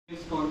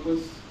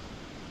corpus,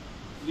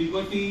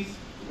 liberties,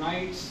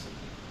 rights,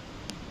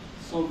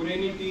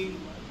 sovereignty,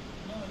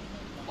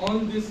 all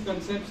these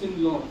concepts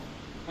in law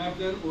have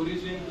their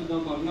origin to the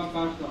Magna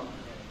Carta,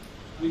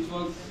 which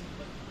was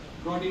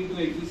brought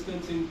into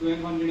existence in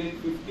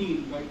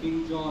 1215 by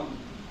King John,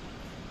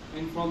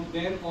 and from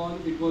there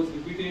on it was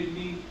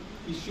repeatedly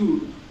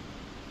issued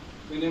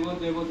whenever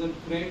there was a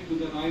threat to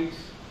the rights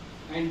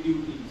and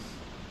duties.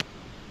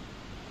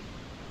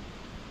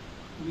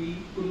 We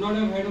could not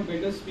have had a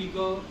better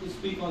speaker to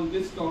speak on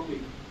this topic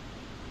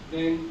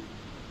than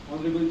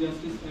Honorable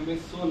Justice M.S.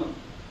 Sonak.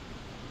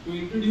 To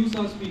introduce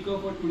our speaker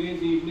for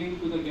today's evening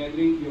to the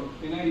gathering here,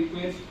 can I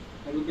request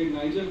Advocate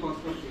Nigel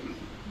Costa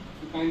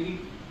to kindly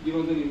give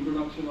us an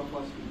introduction of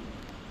our speaker.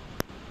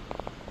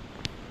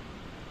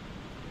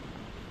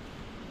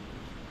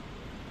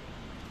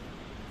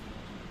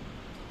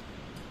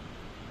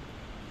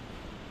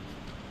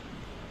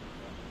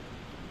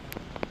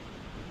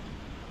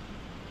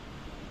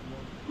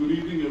 Good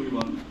evening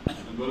everyone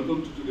and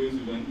welcome to today's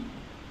event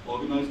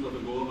organized by the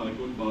Goa High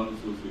Court Bar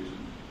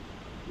Association,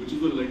 which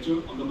is a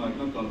lecture on the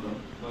Magna Carta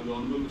by the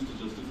Honorable Mr.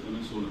 Justice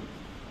M.S. Sonak.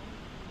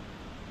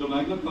 The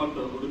Magna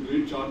Carta, or the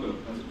Great Charter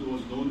as it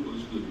was known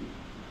originally,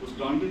 was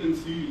granted and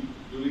sealed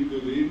during the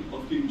reign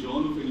of King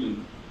John of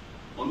England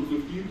on the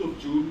 15th of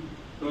June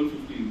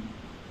 1215.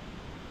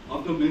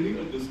 After many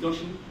a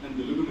discussion and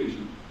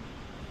deliberation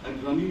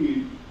at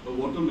Runnymede, a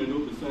water meadow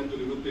beside the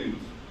river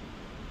Thames.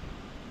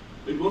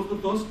 It was the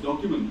first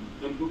document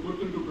that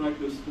put into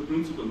practice the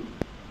principle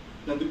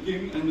that the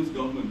king and his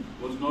government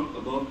was not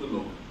above the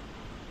law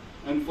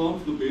and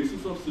forms the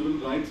basis of civil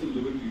rights and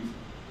liberties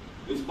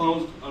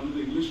espoused under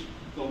the English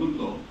common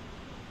law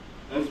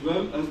as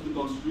well as the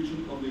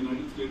Constitution of the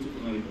United States of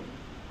America.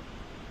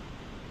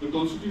 The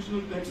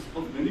constitutional texts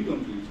of many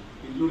countries,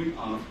 including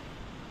ours,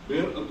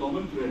 bear a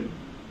common thread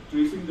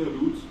tracing their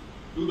roots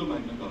to the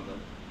Magna Carta.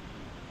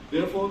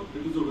 Therefore,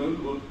 it is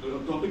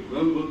a topic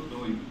well worth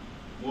knowing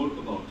more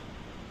about.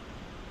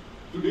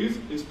 Today's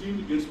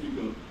esteemed guest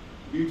speaker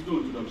needs no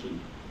introduction,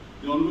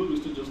 the Honorable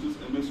Mr. Justice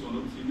M.S.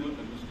 Sonak, Senior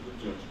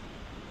Administrative Judge.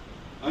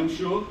 I am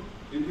sure,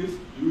 in his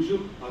usual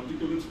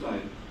articulate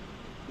style,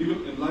 he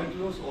will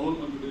enlighten us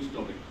all on today's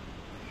topic.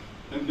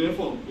 And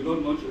therefore,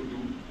 without much ado,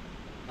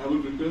 I will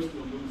request the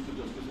Honorable Mr.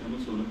 Justice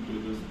M.S. Sonak to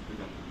address the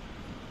Captain.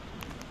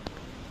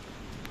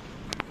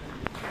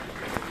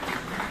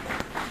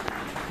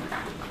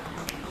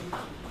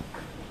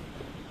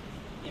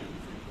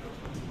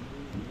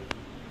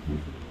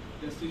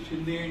 Justice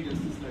Shinde and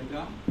Justice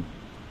Ladda,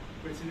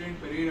 President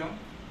Pereira,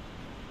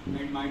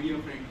 and my dear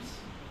friends.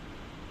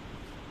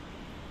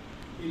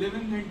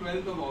 11th and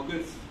 12th of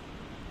August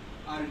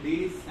are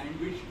days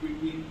sandwiched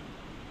between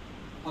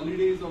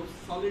holidays of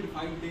solid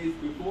 5 days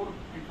before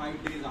and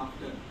 5 days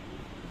after.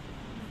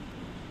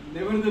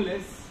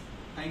 Nevertheless,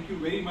 thank you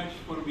very much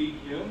for being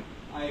here.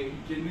 I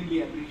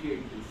genuinely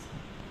appreciate this.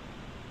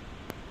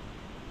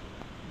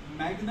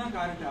 Magna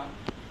Carta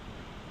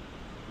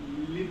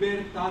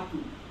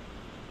Libertatum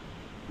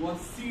was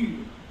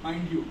sealed,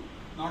 mind you,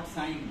 not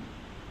signed,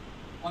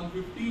 on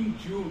 15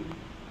 June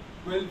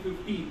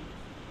 1215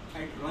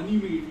 at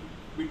Runnymede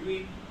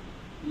between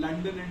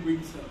London and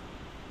Windsor.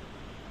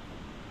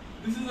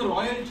 This is a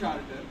royal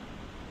charter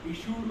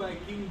issued by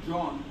King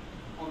John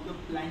of the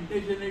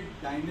Plantagenet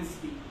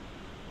dynasty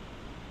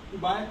to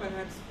buy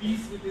perhaps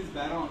peace with his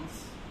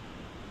barons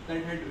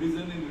that had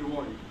risen in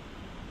revolt.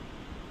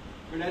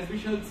 But as we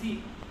shall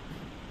see,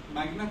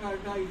 Magna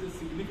Carta is a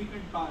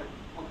significant part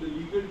of the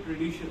legal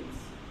traditions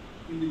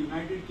in the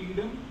United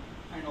Kingdom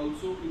and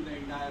also in the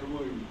entire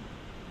world.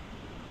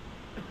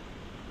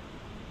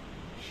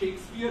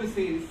 Shakespeare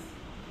says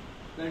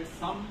that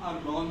some are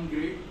born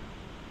great,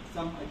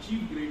 some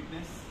achieve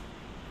greatness,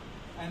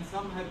 and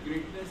some have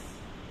greatness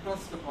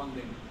thrust upon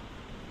them.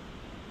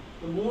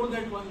 The more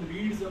that one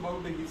reads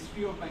about the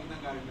history of Magna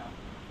Carta,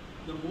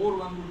 the more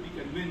one would be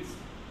convinced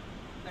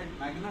that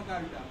Magna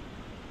Carta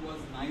was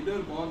neither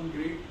born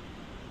great,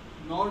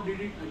 nor did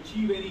it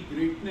achieve any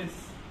greatness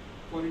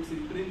for its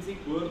intrinsic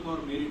worth or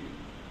merit.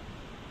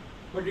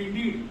 But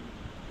indeed,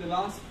 the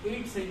last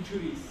 8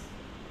 centuries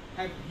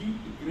have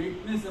heaped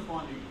greatness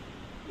upon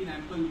it in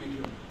ample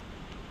measure.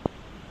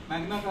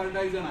 Magna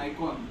Carta is an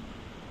icon.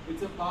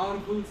 It's a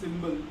powerful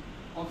symbol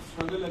of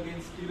struggle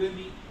against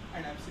tyranny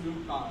and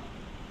absolute power.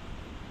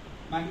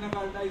 Magna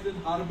Carta is an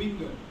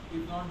harbinger,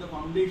 if not the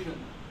foundation,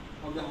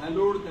 of the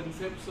hallowed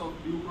concepts of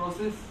due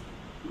process,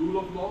 rule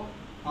of law,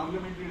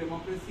 parliamentary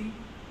democracy,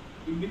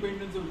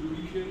 independence of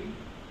judiciary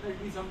that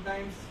we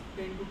sometimes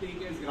tend to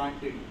take as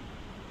granted.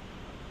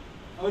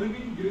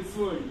 Erwin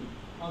Griswold,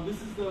 now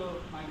this is the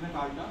Magna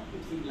Carta,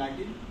 it's in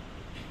Latin.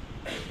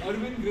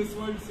 Erwin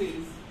Griswold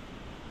says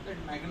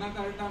that Magna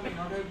Carta may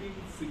not have been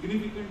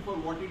significant for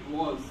what it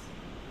was,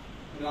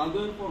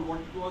 rather for what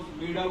it was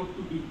made out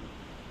to be.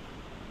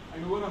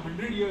 And over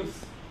 100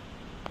 years,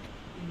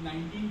 in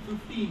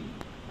 1915,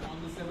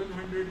 on the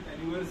 700th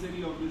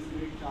anniversary of this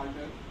great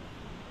charter,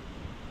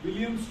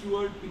 William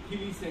Stuart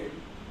Piccoli said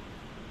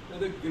that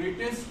the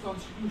greatest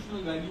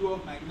constitutional value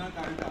of Magna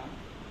Carta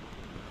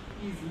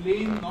is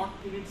lame not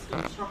in its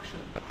construction,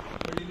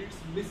 but in its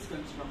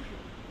misconstruction.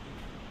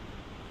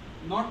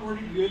 Not what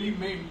it really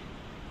meant,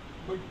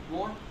 but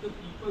what the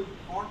people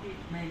thought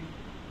it meant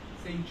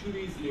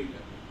centuries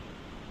later.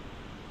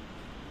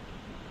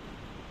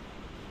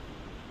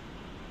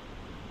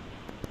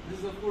 This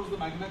is of course the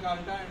Magna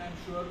Carta, and I'm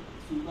sure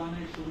Sultan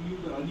had shown you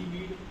the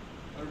Runnymede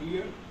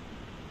earlier.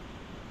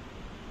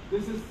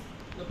 This is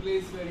the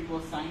place where it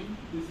was signed.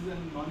 This is a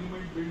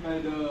monument built by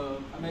the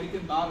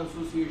American Bar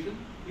Association.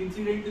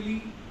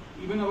 Incidentally,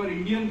 even our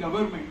Indian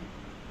government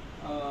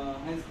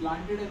has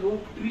planted an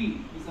oak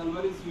tree. Ms.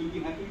 Alvarez, you will be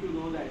happy to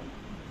know that.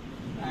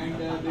 And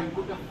they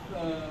put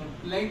a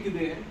flag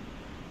there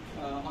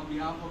on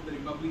behalf of the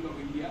Republic of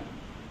India.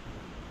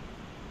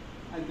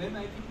 And then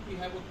I think we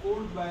have a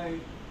quote by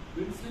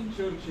Winston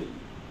Churchill.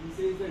 He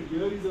says that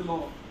here is a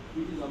law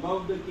which is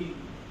above the king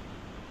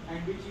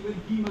and which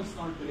even he must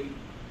not break.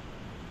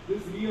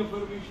 This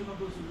reaffirmation of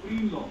the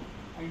supreme law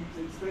and its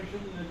expression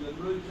in a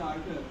general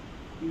charter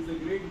is the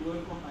great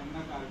work of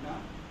Magna Carta,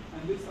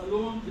 and this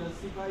alone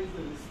justifies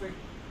the respect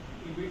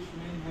in which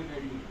men have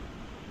held it.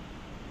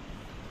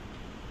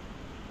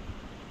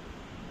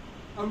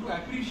 Now,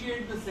 to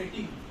appreciate the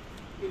setting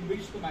in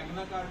which the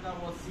Magna Carta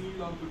was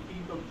sealed on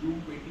 15th of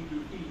June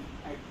 2015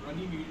 at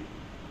Runnymede,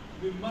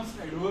 we must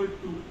adhere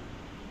to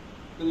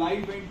the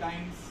life and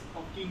times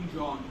of King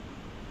John.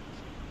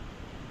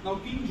 Now,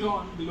 King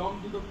John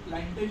belonged to the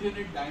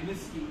Plantagenet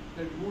dynasty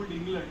that ruled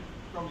England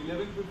from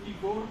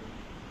 1154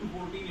 to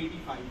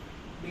 1485.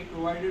 They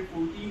provided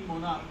 14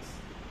 monarchs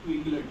to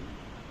England.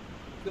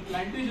 The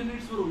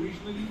Plantagenets were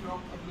originally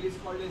from a place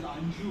called as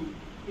Anjou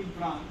in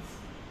France,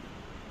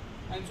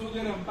 and so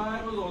their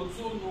empire was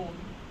also known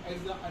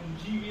as the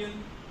Angevin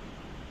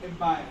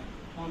Empire.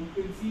 Now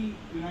you can see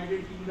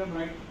United Kingdom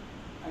right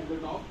at the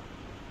top,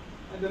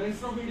 and the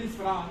rest of it is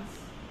France.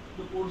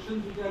 The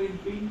portions which are in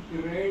pink,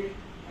 red,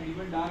 and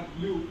even dark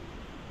blue,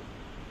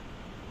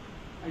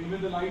 and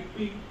even the light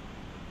pink,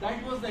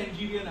 that was the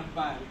Angevin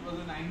Empire. It was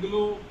an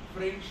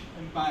Anglo-French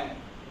empire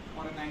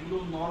or an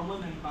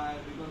Anglo-Norman empire,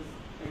 because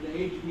at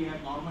the edge we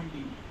have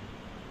Normandy.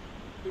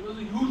 It was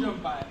a huge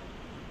empire,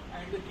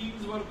 and the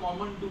kings were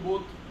common to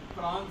both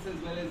France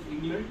as well as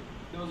England.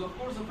 There was of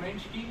course a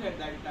French king at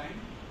that time,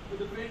 but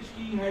the French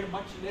king had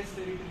much less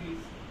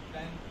territories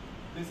than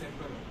this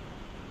emperor.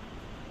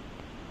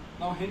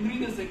 Now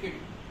Henry II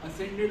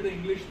ascended the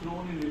English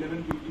throne in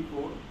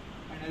 1154,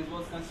 and as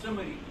was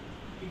customary,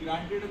 he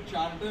granted a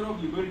charter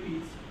of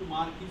liberties to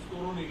mark his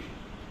coronation.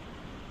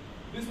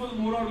 This was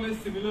more or less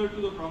similar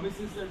to the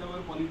promises that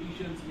our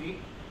politicians make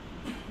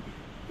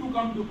to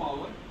come to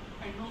power,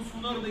 and no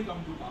sooner they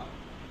come to power.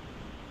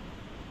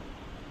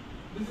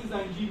 This is the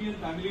Angevin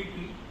family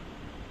tree.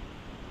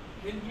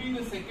 Henry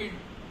II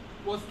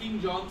was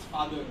King John's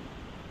father.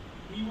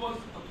 He was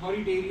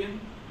authoritarian,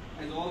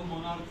 as all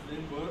monarchs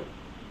then were.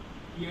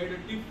 He had a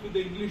tiff with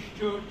the English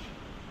church,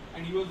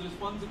 and he was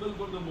responsible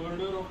for the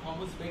murder of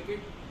Thomas Becket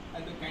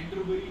at the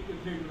Canterbury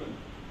Cathedral.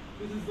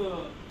 This is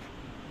the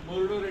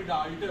murder at the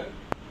altar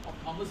of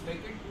Thomas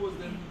Becket, who was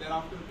then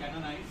thereafter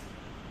canonized.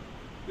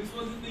 This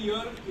was in the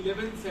year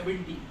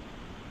 1170,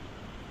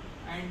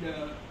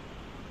 and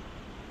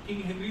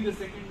King Henry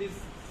II is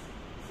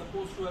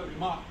supposed to have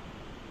remarked,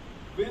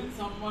 "Will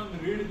someone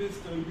rid this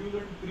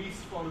turbulent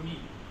priest for me?"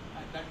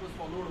 And that was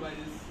followed by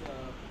this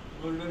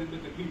murder in the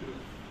cathedral.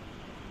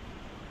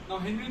 Now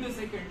Henry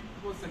II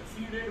was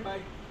succeeded by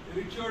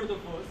Richard I,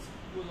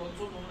 who was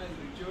also known as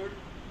Richard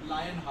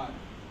Lionheart.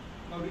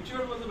 Now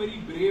Richard was a very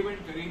brave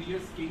and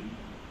courageous king,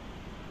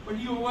 but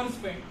he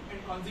overspent,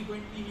 and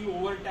consequently he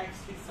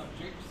overtaxed his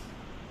subjects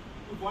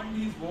to fund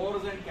his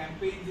wars and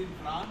campaigns in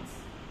France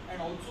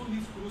and also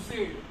his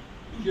crusade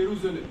to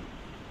Jerusalem.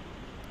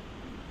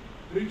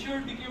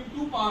 Richard became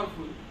too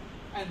powerful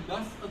and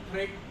thus a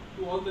threat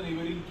to all the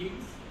neighboring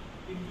kings,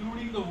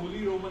 including the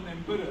Holy Roman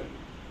Emperor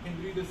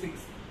Henry VI.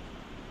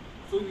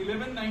 So in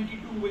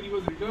 1192, when he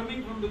was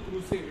returning from the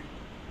crusade,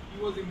 he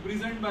was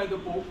imprisoned by the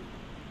Pope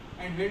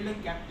and held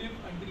in captive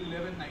until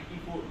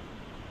 1194.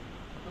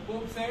 The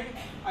Pope said,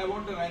 "I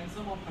want a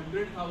ransom of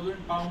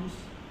 £100,000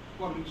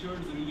 for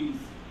Richard's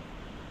release."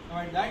 Now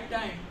at that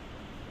time,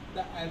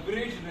 the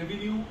average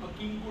revenue a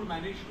king could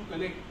manage to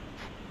collect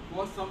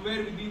was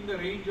somewhere within the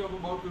range of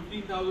about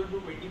 £15,000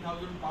 to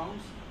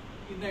 £20,000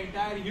 in the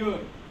entire year.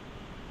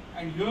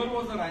 And here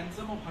was a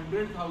ransom of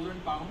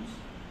 £100,000,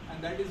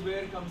 and that is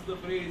where comes the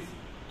phrase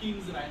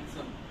king's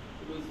ransom.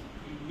 It was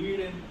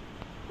indeed a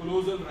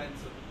colossal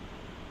ransom.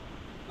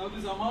 Now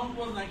this amount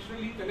was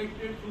naturally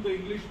collected through the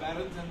English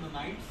barons and the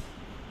knights.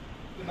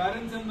 The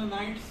barons and the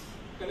knights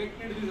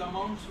collected these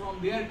amounts from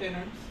their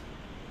tenants,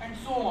 and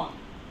so on.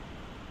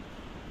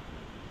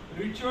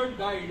 Richard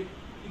died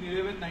in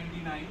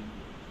 1199,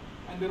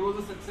 and there was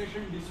a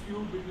succession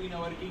dispute between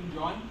our King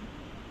John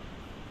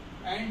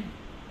and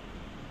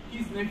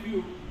his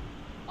nephew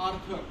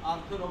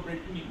Arthur of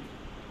Brittany.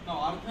 Now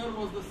Arthur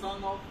was the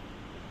son of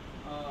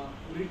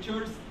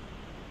Richard's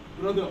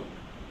brother,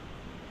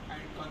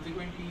 and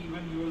consequently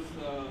even he was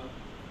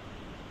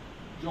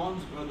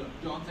John's brother,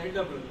 John's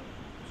elder brother.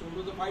 So it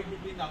was a fight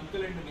between the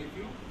uncle and the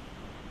nephew.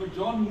 But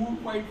John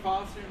moved quite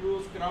fast and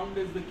was crowned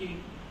as the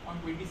king on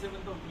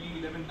 27th of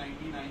May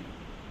 1199.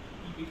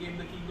 He became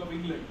the King of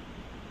England.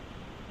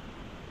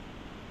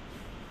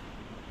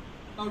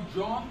 Now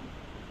John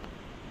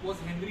was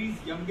Henry's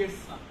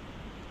youngest son.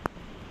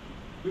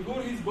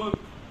 Before his birth,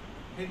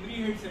 Henry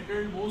had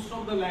settled most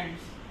of the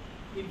lands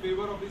in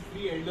favor of his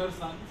three elder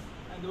sons,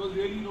 and there was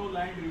really no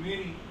land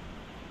remaining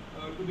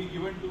to be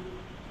given to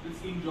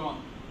this King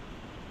John.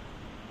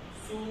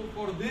 So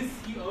for this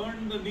he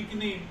earned the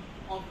nickname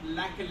of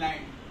Lack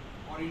Land,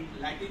 or in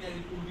Latin as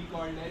it would be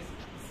called as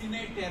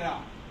Sine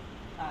Terra.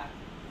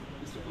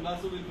 Mr.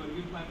 Pulaso will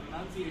forgive my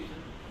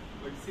pronunciation,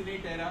 but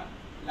Sine Terra,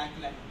 Lack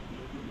Land.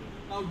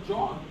 Now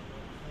John,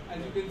 as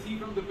you can see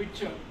from the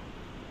picture,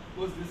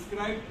 was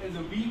described as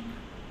a weak,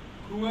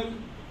 cruel,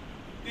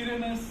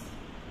 tyrannous,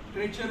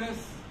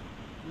 treacherous,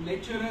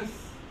 lecherous,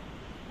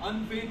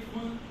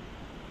 unfaithful,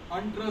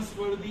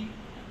 untrustworthy,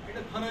 and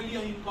a thoroughly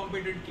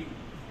incompetent king.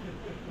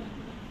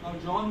 Now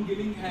John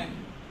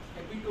Gillingham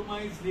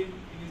epitomized him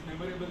in his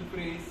memorable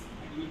phrase,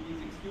 and you will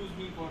please excuse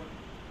me for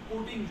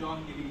quoting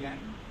John Gillingham.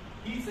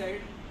 He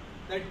said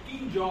that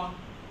King John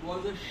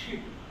was a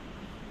shit.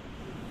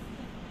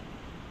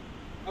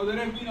 Now there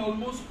have been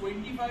almost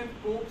 25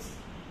 popes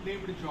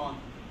named John.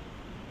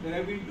 There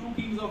have been 2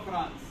 kings of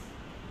France,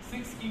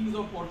 6 kings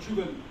of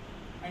Portugal,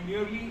 and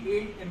nearly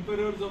 8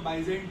 emperors of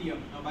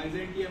Byzantium. Now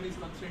Byzantium is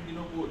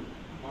Constantinople,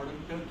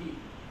 modern Turkey.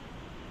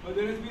 But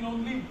there has been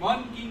only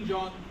 1 King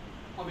John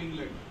of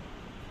England.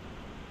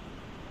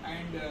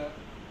 And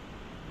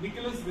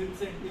Nicholas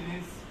Vincent, in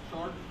his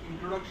short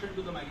introduction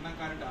to the Magna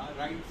Carta,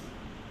 writes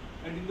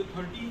that in the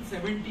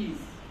 1370s,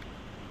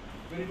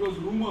 when it was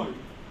rumoured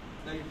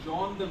that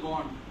John the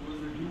Gaunt, who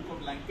was the Duke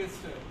of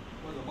Lancaster,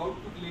 was about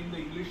to claim the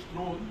English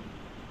throne,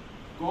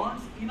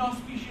 Gaunt's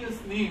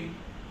inauspicious name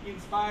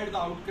inspired the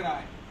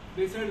outcry.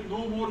 They said,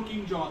 "No more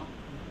King John."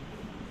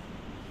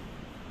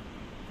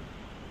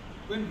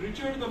 When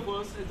Richard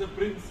I, as a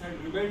prince,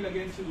 had rebelled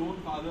against his own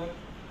father,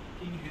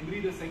 King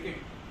Henry II,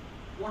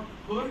 what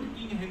hurt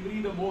King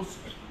Henry the most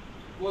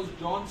was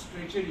John's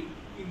treachery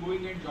in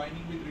going and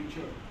joining with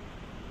Richard.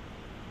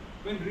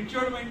 When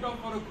Richard went off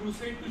for a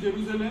crusade to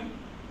Jerusalem,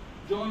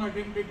 John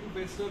attempted to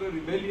fester a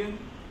rebellion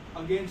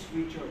against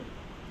Richard.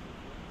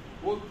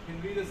 Both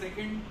Henry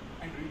II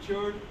and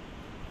Richard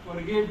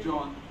forgave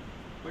John,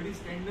 but his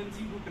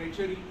tendency to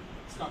treachery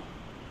stuck.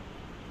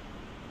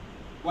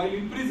 While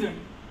imprisoned,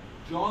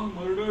 John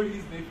murdered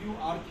his nephew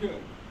Arthur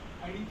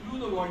and he threw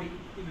the body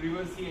in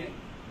River Seine.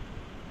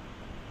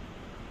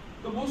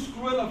 The most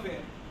cruel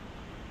affair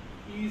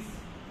is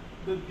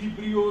the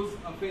Debrios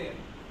affair,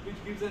 which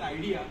gives an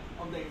idea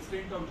of the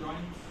extent of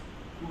John's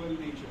cruel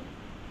nature.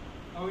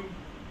 Now in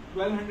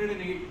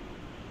 1208,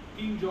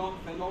 King John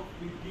fell off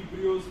with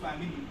Debrios'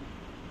 family.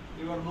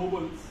 They were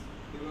nobles,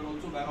 they were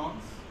also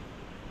barons,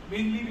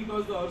 mainly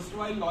because the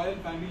erstwhile loyal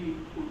family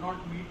could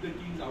not meet the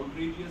king's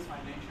outrageous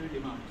financial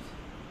demands.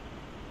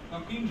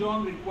 Now King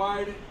John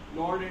required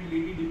Lord and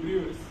Lady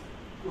Debrios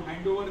to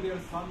hand over their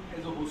son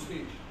as a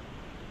hostage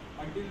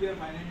until their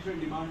financial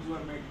demands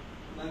were met.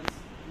 That's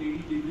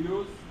Lady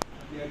Debrios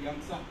and their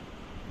young son.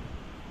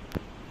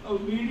 Now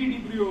Lady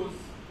Debrios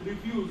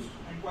refused,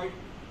 and quite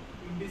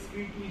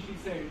indiscreetly she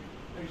said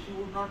that she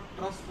would not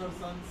trust her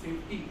son's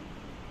safety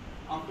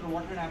after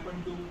what had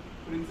happened to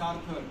Prince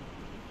Arthur.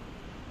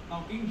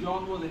 Now King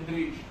John was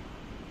enraged.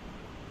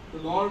 The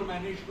Lord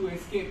managed to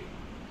escape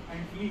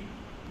and flee.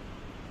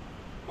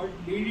 But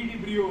Lady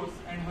Debrios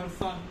and her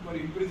son were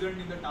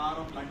imprisoned in the Tower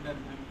of London.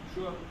 I'm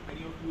sure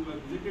many of you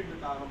have visited the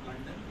Tower of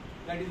London.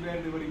 That is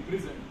where they were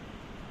imprisoned.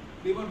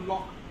 They were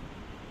locked,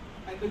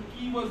 and the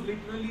key was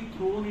literally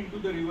thrown into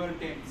the River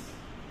Thames.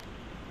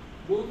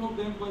 Both of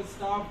them were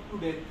starved to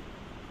death,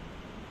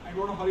 and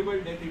what a horrible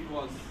death it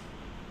was.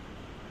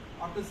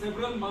 After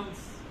several months,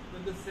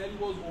 when the cell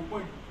was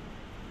opened,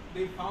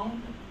 they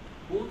found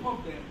both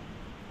of them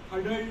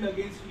huddled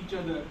against each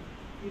other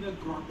in a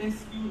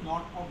grotesque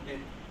knot of death.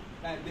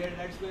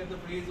 That's where the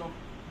phrase of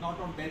knot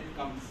of death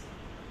comes.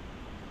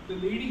 The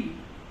lady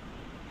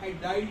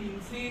had died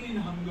insane in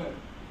hunger,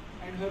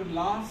 and her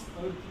last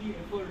earthly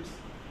efforts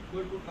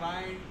were to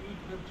try and eat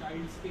her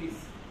child's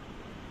face.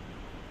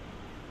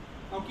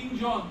 Now King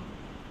John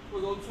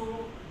was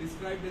also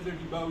described as a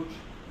debauch,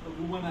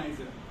 a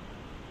womanizer,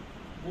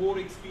 more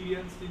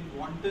experienced in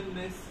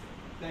wantonness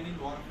than in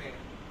warfare.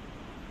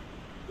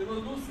 There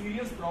was no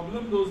serious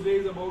problem those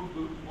days about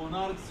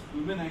monarchs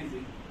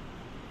womanizing.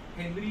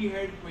 Henry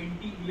had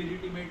 20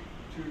 illegitimate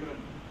children.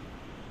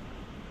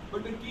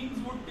 But the kings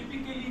would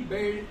typically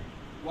bed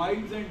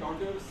wives and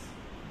daughters,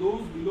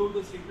 those below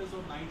the status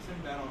of knights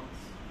and barons.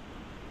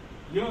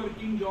 Here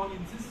King John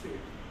insisted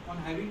on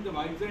having the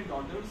wives and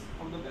daughters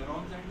of the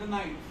barons and the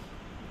knights.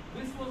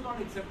 This was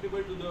not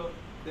acceptable to the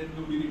then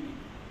nobility.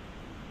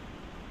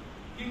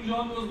 King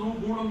John was no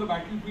good on the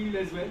battlefield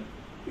as well.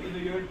 In the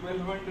year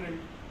 1200,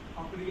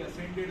 after he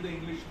ascended the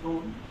English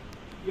throne,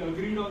 he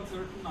agreed on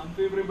certain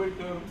unfavorable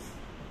terms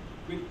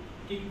with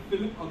King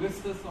Philip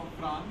Augustus of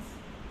France,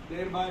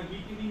 thereby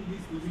weakening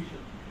his position.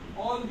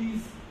 All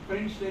these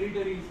French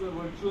territories were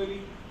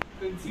virtually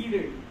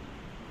conceded,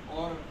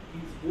 or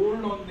his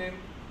hold on them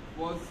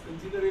was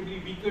considerably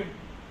weakened,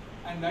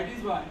 and that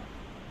is why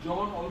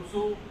John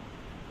also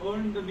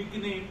earned the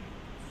nickname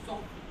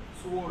Soft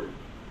Sword.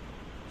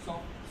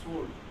 Soft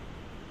Sword.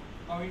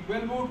 Now in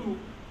 1202,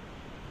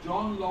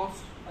 John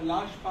lost a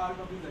large part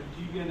of his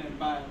Angevin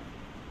empire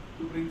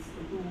to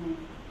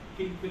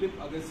King Philip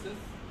Augustus.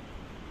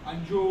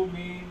 Anjou,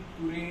 Maine,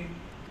 Touraine,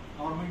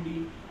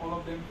 Normandy, all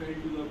of them fell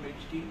to the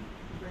French king.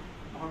 In fact,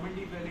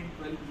 Normandy fell in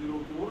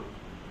 1204,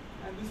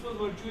 and this was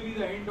virtually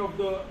the end of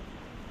the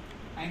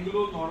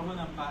Anglo-Norman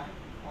Empire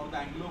or the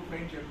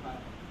Anglo-French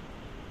Empire.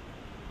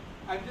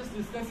 I'm just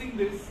discussing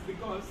this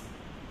because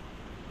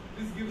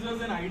this gives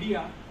us an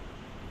idea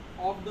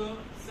of the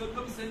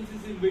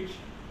circumstances in which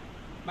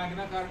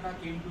Magna Carta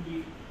came to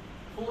be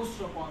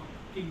forced upon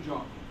King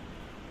John.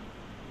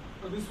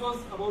 Now this was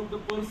about the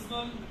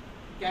personal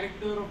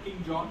character of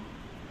King John.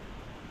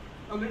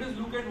 Now let us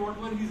look at what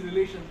were his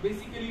relations.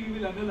 Basically we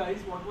will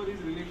analyze what were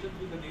his relations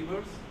with the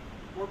neighbors,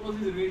 what was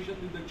his relation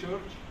with the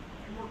church,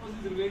 and what was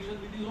his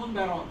relation with his own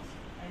barons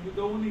and with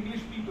the own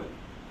English people.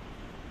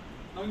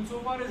 Now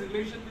insofar as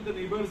relation with the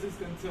neighbors is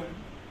concerned,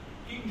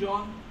 King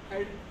John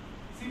had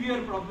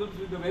severe problems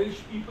with the Welsh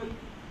people,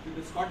 with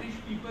the Scottish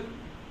people.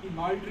 He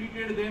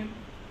maltreated them.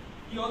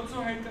 He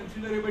also had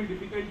considerable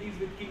difficulties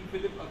with King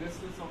Philip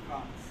Augustus of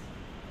France.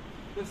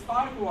 The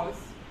spark was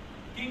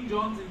King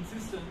John's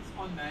insistence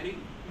on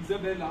marrying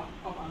Isabella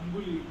of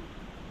Angoulême.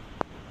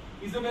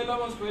 Isabella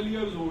was 12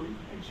 years old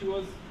and she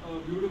was a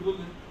beautiful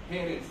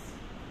heiress.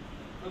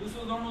 Now this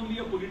was not only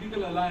a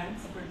political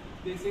alliance, but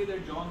they say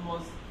that John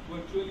was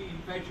virtually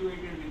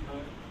infatuated with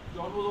her.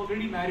 John was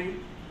already married,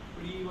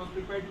 but he was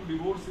prepared to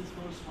divorce his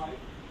first wife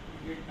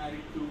and get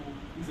married to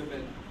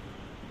Isabella.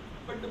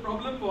 But the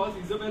problem was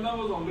Isabella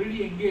was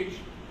already engaged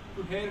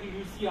to Herr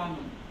Luciano,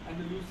 and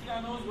the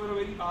Lucianos were a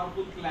very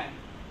powerful clan.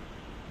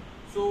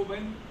 So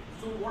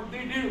what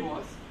they did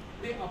was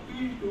they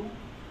appealed to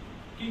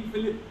King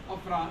Philip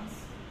of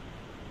France.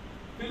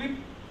 Philip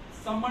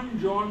summoned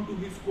John to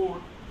his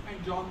court,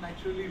 and John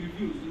naturally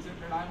refused. He said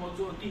that I am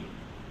also a king,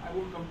 I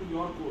won't come to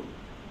your court.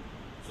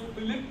 So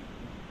Philip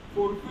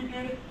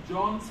forfeited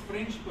John's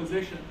French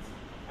possessions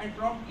and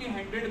promptly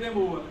handed them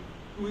over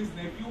to his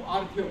nephew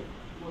Arthur,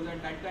 who was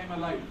at that time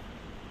alive.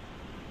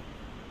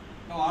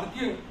 Now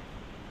Arthur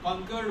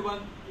conquered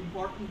one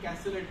important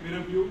castle at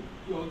Mirabeau.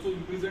 He also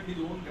imprisoned his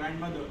own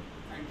grandmother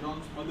and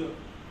John's mother,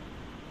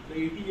 the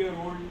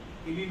 80-year-old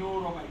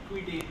Eleanor of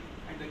Aquitaine,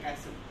 at the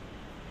castle.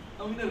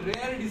 Now in a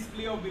rare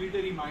display of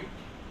military might,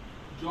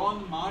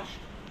 John marched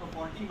a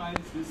 40 miles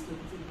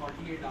distance in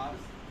 48 hours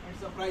and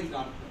surprised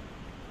Arthur.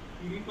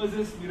 He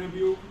repossessed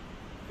Mirabeau,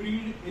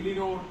 freed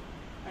Eleanor,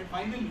 and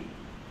finally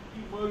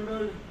he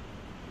murdered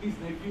his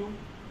nephew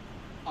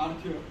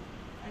Arthur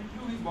and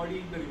threw his body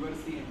in the river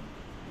Seine.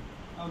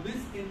 Now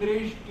this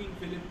enraged King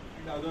Philip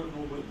and other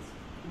nobles,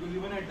 because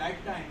even at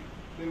that time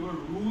there were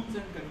rules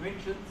and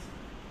conventions,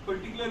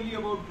 particularly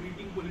about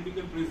treating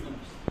political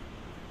prisoners.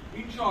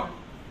 In short,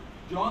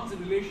 John's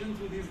relations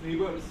with his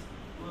neighbors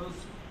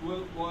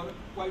were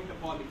quite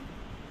appalling.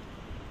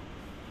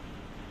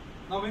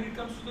 Now when it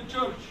comes to the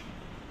church,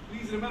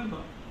 please remember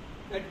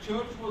that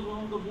church was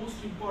one of the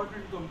most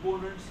important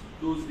components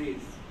those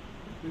days.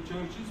 The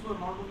churches were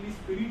not only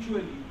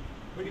spiritually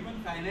but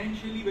even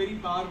financially very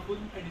powerful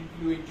and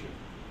influential.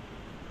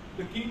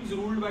 The kings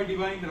ruled by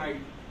divine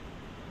right.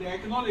 They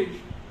acknowledged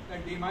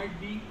that they might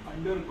be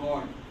under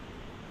God.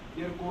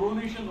 Their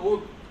coronation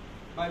oath,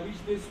 by which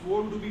they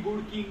swore to be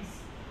good kings,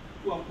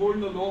 to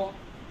uphold the law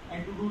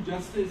and to do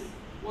justice,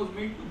 was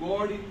made to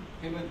God in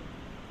heaven,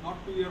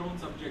 not to their own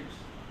subjects.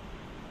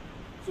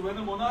 So when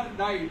a monarch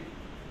died,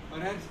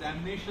 perhaps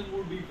damnation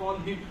would befall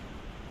him.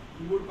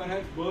 He would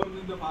perhaps burn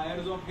in the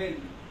fires of hell.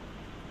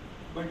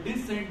 But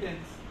this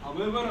sentence,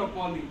 however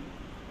appalling,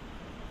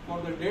 for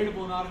the dead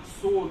monarch's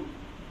soul,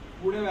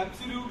 would have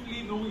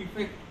absolutely no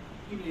effect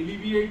in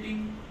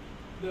alleviating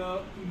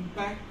the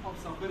impact of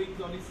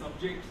sufferings on his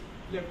subjects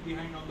left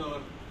behind on the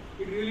earth.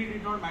 It really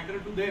did not matter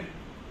to them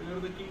whether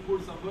the king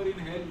would suffer in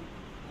hell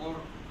or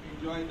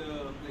enjoy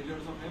the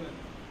pleasures of heaven.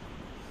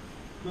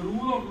 The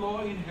rule of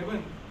law in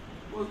heaven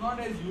was not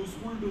as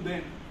useful to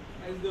them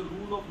as the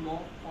rule of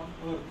law on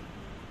earth.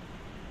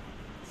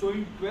 So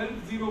in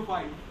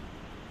 1205,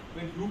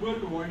 when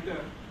Hubert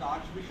Walter, the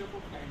Archbishop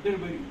of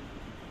Canterbury,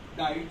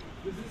 died,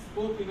 this is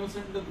Pope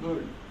Innocent III,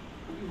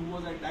 who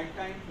was at that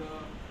time the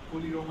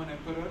Holy Roman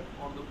Emperor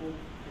or the Pope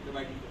at the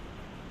Vatican.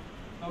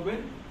 Now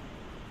when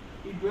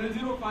in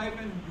 1205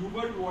 when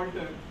Hubert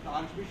Walter, the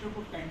Archbishop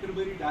of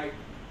Canterbury, died,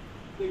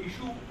 the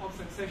issue of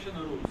succession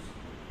arose.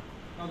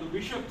 Now the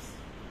bishops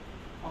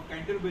of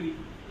Canterbury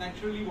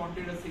naturally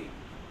wanted a say.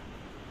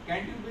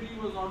 Canterbury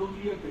was not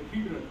only a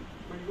cathedral,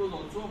 but it was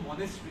also a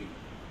monastery.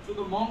 So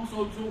the monks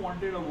also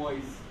wanted a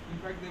voice. In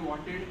fact, they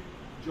wanted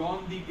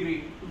John the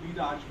Great to be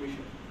the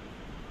archbishop.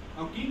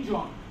 Now King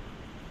John,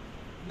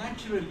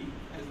 naturally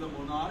as the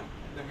monarch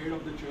and the head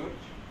of the church,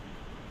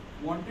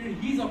 wanted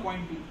his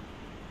appointee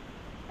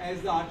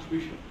as the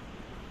archbishop.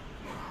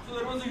 So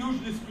there was a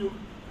huge dispute,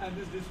 and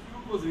this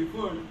dispute was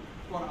referred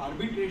for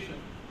arbitration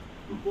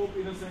to Pope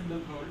Innocent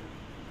III.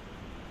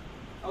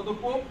 Now the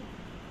Pope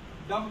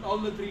dumped all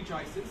the three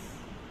choices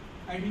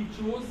and he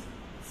chose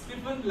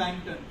Stephen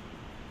Langton,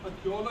 a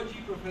theology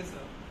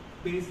professor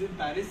based in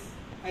Paris,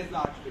 as the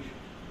Archbishop.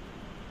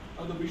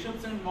 Now the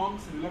bishops and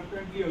monks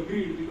reluctantly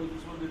agreed because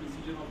this was the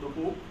decision of the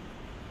Pope,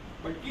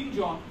 but King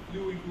John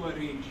flew into a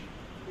rage.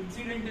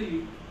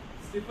 Incidentally,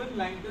 Stephen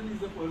Langton is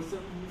the person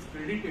who is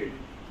credited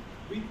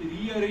with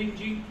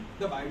rearranging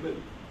the Bible.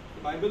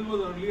 The Bible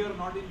was earlier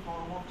not in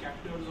form of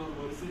chapters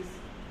or verses,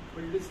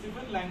 but it is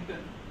Stephen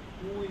Langton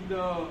who in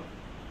the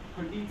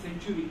 13th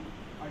century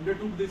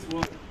undertook this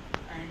work,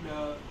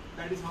 and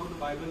that is how the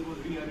Bible was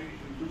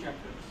rearranged into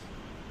chapters.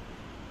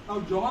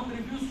 Now John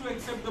refused to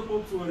accept the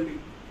Pope's verdict.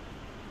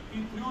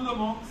 He threw the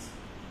monks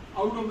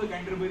out of the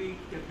Canterbury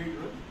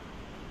Cathedral.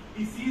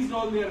 He seized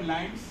all their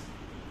lands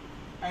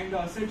and the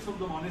assets of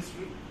the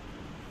monastery.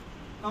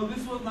 Now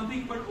this was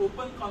nothing but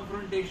open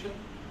confrontation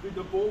with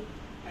the Pope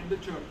and the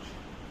Church.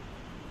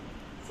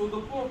 So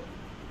the Pope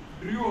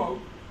drew out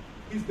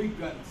his big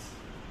guns.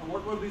 Now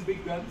what were these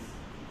big guns?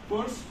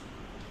 First,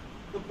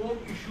 the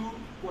Pope issued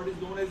what is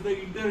known as the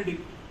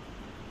interdict.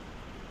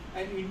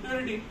 An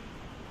interdict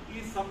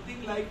is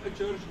something like a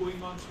church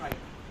going on strike.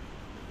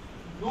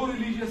 No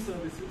religious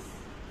services,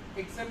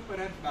 except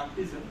perhaps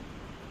baptism,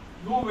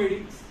 no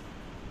weddings,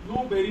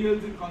 no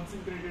burials in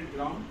consecrated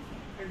ground,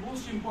 and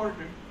most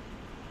important,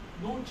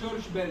 no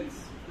church bells.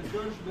 The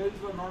church bells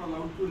were not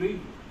allowed to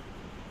ring.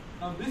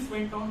 Now this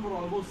went on for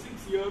almost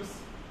 6 years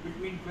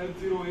between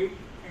 1208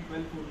 and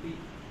 1214.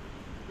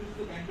 This is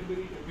the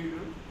Canterbury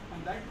Cathedral,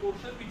 and that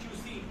portion which you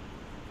see,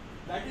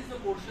 that is the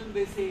portion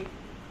they say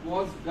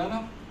was done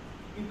up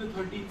in the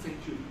 13th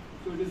century.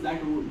 So it is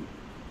that old.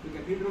 The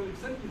cathedral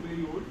itself is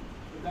very old,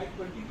 but that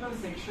particular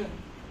section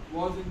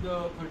was in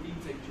the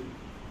 13th century.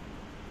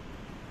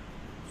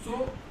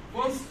 So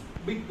first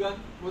big gun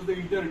was the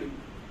interdict.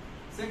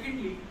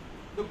 Secondly,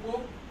 the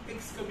Pope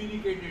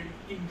excommunicated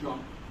King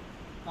John.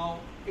 Now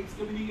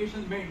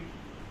excommunication meant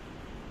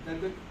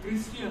that the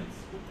Christians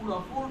who could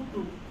afford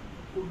to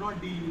could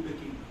not deal with the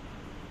king.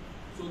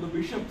 So the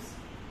bishops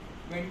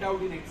went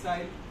out in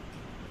exile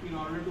in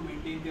order to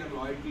maintain their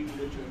loyalty to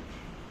the church.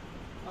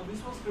 Now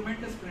this was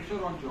tremendous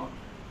pressure on John.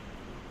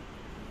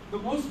 The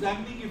most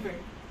damning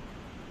effect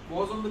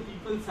was on the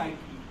people's psyche.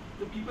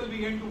 The people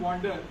began to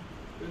wonder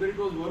whether it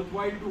was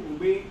worthwhile to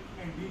obey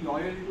and be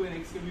loyal to an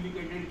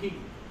excommunicated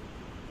king.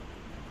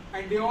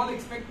 And they all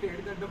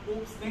expected that the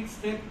Pope's next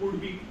step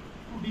would be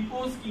to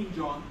depose King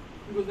John,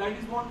 because that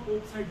is what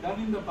popes had done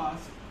in the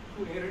past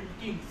to errant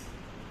kings.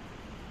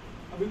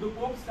 With the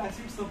Pope's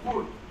tacit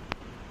support,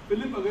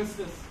 Philip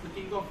Augustus, the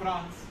King of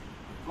France,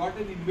 got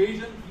an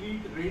invasion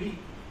fleet ready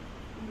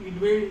to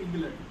invade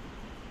England.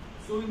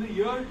 So in the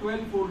year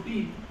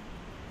 1214,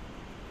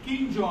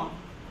 King John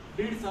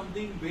did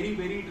something very,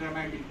 very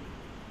dramatic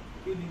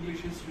in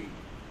English history.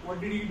 What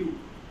did he do?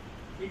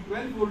 In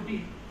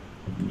 1214,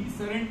 he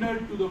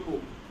surrendered to the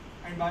Pope.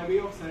 And by way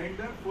of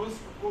surrender, first,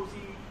 of course,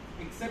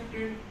 he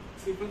accepted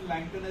Stephen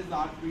Langton as the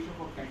Archbishop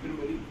of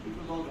Canterbury, which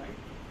was all right.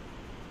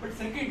 But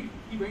second,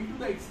 he went to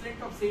the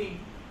extent of saying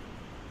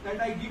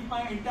that I give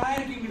my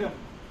entire kingdom,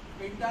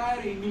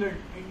 entire England,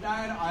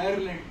 entire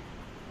Ireland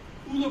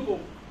to the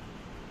Pope,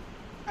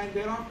 and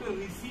thereafter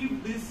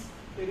received these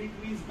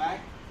territories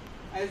back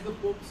as the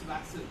Pope's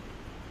vassal.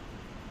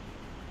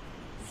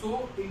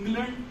 So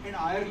England and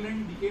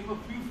Ireland became a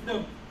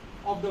fiefdom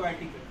of the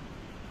Vatican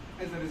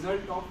as a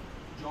result of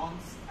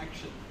John's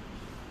action.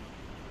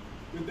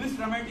 With this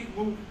dramatic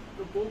move,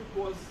 the Pope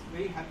was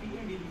very happy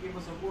and he became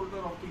a supporter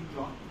of King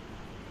John.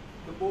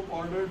 The Pope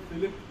ordered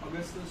Philip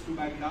Augustus to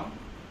back down.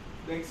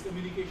 The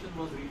excommunication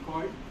was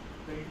recalled.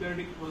 The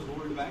interdict was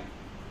rolled back.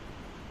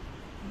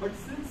 But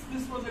since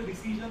this was a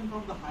decision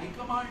from the High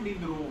Command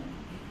in Rome,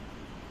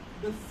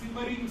 the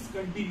simmerings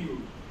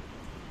continued,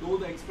 though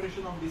the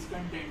expression of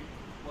discontent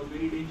was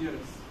very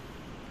dangerous.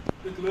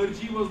 The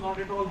clergy was not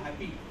at all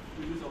happy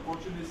with this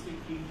opportunistic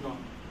King John.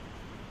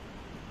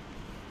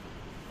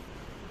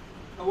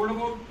 Now what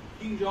about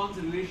King John's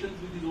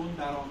relations with his own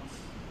barons?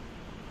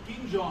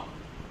 King John,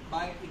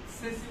 by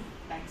excessive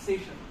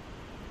taxation,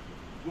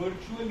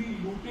 virtually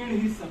looted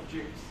his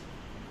subjects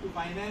to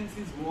finance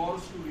his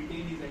wars to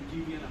retain his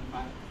Angevin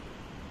empire.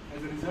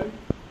 As a result,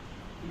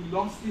 he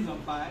lost his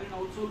empire and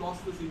also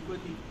lost the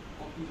sympathy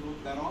of his own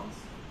barons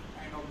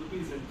and of the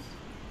peasants.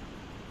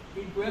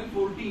 In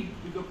 1214,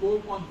 with the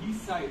Pope on his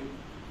side,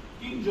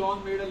 King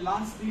John made a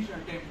last-ditch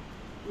attempt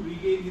to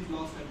regain his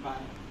lost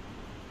empire.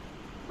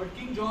 But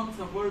King John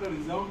suffered a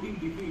resounding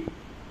defeat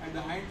at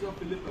the hands of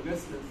Philip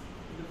Augustus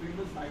in the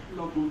famous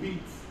Battle of Bombay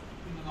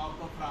in the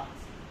north of France.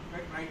 In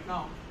fact, right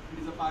now,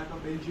 it is a part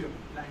of Belgium,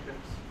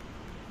 Flanders.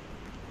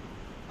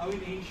 Now,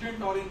 in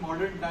ancient or in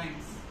modern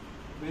times,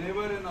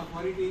 whenever an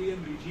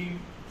authoritarian regime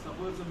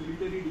suffers a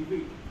military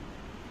defeat,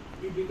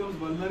 it becomes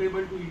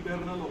vulnerable to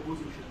internal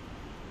opposition.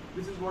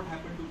 This is what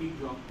happened to King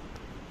John.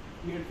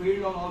 He had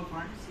failed on all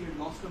fronts. He had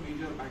lost a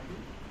major battle.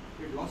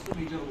 He had lost a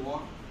major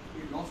war.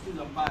 He had lost his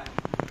empire.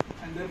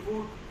 And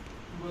therefore,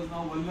 he was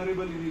now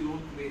vulnerable in his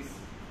own place.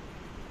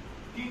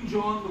 King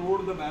John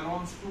rode the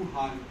barons too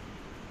hard.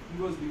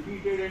 He was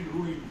defeated and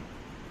ruined.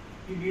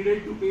 He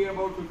needed to pay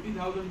about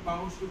 50,000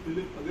 pounds to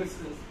Philip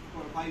Augustus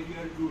for a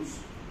 5-year truce.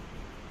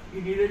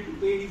 He needed to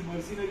pay his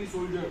mercenary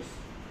soldiers.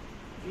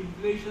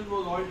 Inflation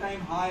was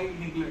all-time high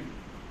in England.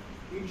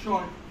 In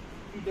short,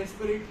 he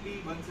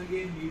desperately once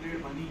again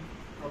needed money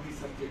from his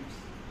subjects.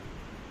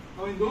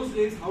 Now in those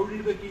days, how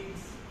did the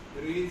kings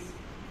raise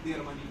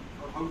their money,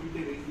 or how did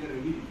they raise their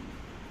revenue?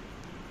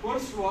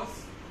 First was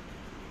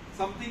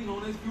something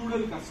known as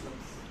feudal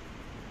customs.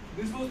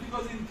 This was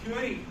because in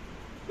theory,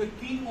 the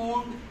king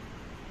owned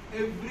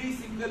every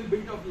single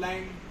bit of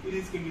land in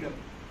his kingdom.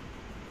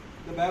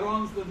 The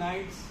barons, the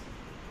knights,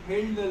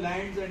 held the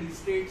lands and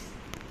estates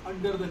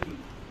under the king.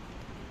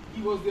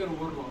 He was their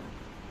overlord.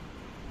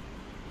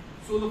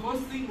 So the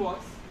first thing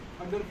was,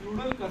 under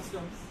feudal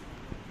customs,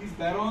 these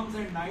barons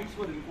and knights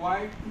were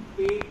required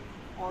to pay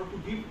or to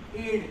give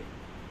aid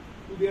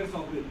to their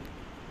sovereign.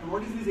 And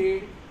what is this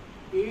aid?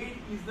 Aid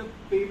is the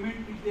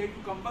payment which they had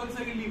to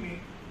compulsorily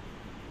make,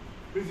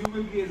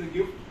 presumably as a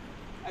gift,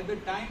 at the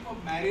time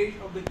of marriage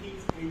of the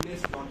king's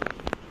eldest daughter.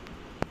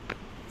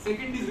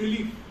 Second is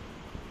relief.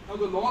 Now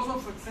the laws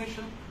of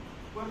succession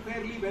were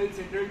fairly well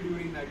settled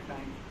during that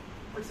time,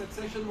 but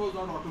succession was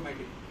not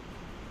automatic.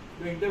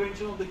 The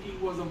intervention of the king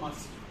was a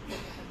must,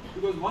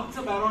 because once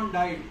a baron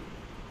died,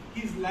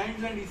 his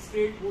lands and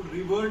estate would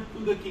revert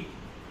to the king.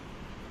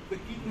 The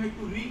king had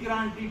to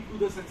re-grant it to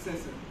the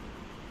successor.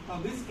 Now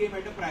this came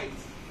at a price.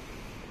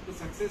 The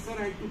successor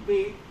had to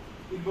pay,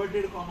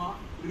 inverted comma,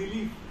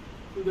 relief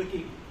to the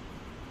king.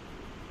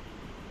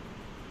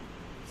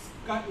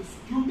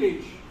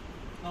 Scutage.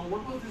 Now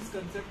what was this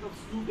concept of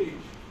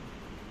scutage?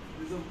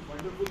 There is a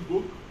wonderful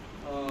book.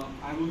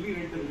 I have only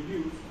read the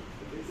reviews,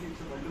 but they say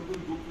it's a wonderful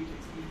book which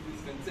explains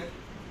this concept.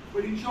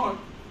 But in short,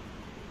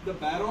 the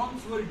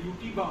barons were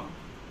duty bound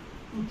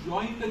to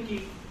join the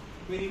king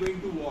when he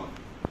went to war.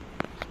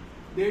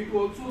 They had to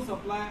also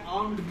supply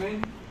armed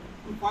men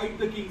to fight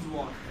the king's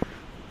war.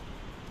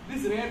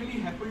 This rarely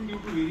happened due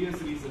to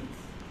various reasons.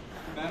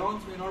 The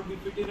barons may not be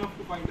fit enough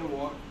to fight a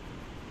war.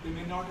 They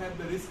may not have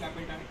the risk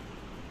appetite.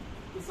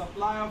 The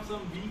supply of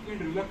some weak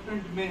and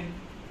reluctant men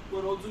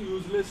were also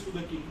useless to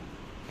the king.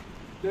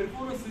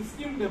 Therefore, a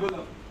system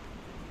developed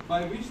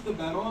by which the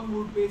baron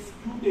would pay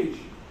scutage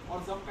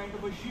or some kind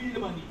of a shield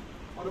money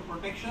or a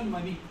protection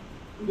money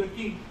to the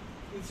king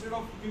instead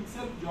of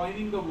himself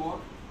joining the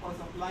war or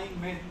supplying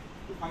men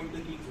to fight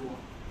the king's war.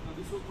 Now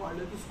this was called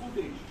as the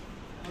scutage.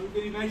 Now you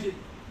can imagine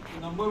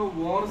the number of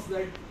wars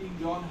that King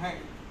John had.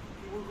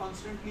 He would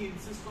constantly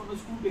insist on a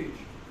scutage.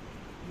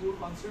 He would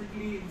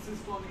constantly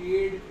insist on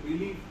aid,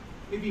 relief.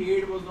 Maybe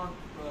aid was not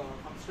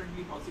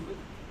constantly possible,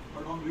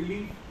 but on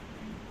relief,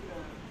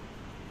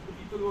 the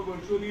people were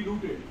virtually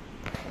looted.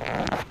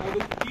 Now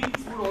the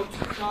kings would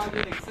also charge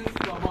an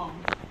excessive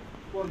amount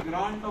for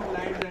grant of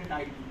lands and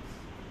titles.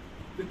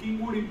 The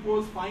king would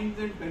impose fines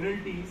and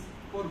penalties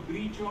for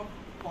breach of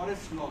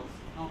forest laws.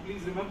 Now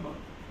please remember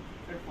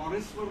that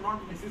forests were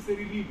not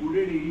necessarily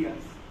wooded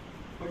areas,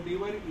 but they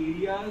were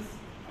areas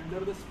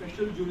under the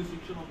special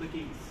jurisdiction of the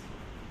kings.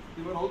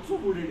 They were also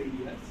wooded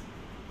areas,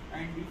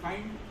 and we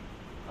find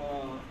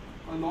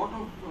a lot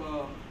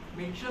of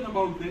mention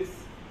about this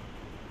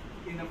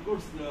in, of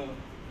course, the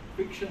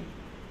fiction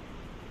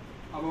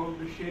about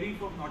the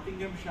Sheriff of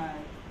Nottinghamshire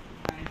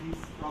and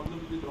his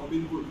problems with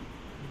Robin Hood.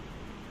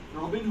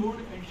 Robin Hood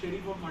and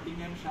Sheriff of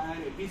Nottinghamshire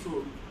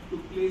episode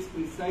took place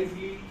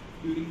precisely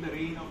during the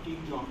reign of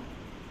King John.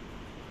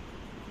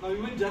 Now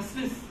even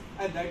justice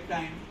at that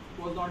time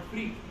was not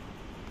free.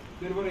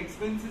 There were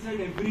expenses at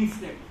every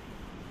step.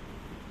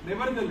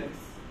 Nevertheless,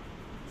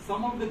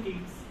 some of the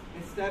kings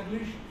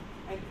established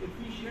an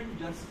efficient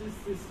justice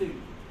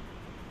system,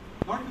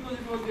 not because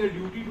it was their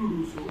duty to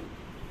do so,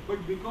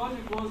 but because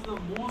it was the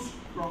most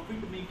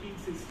profit-making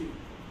system.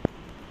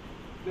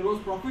 There was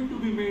profit to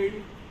be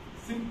made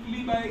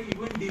simply by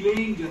even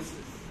delaying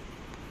justice.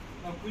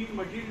 Now Queen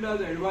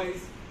Matilda's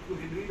advice to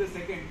Henry II, which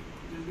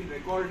has been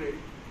recorded,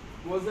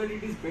 was that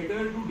it is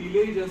better to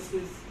delay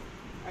justice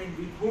and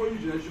withhold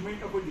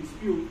judgment of a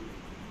dispute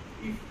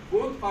if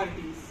both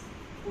parties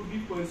could be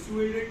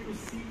persuaded to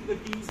seek the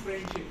king's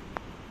friendship.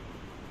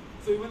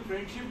 So even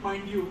friendship,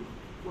 mind you,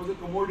 was a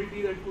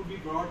commodity that could be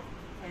bought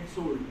and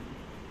sold.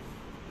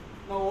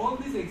 Now all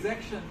this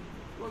exaction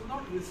was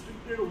not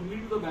restricted only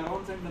to the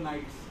barons and the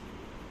knights,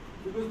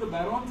 because the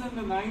barons and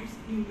the knights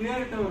in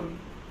their turn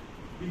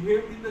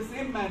behaved in the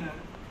same manner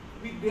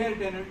with their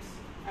tenants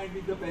and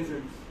with the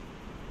peasants.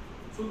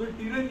 So the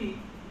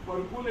tyranny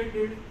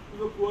percolated to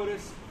the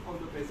poorest of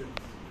the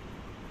peasants.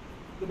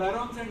 The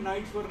barons and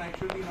knights were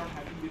naturally not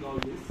happy with all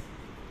this.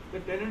 The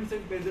tenants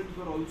and peasants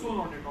were also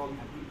not at all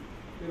happy.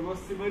 There was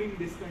simmering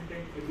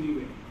discontent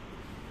everywhere.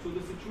 So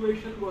the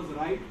situation was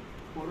ripe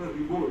for a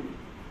revolt,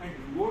 and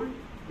revolt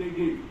they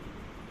did.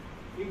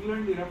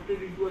 England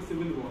erupted into a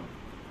civil war.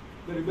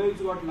 The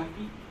rebels got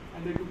lucky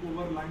and they took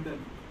over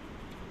London.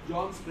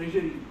 John's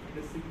treasury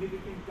and a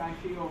significant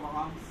cache of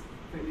arms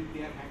fell in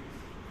their hands.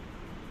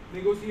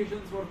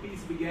 Negotiations for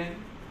peace began.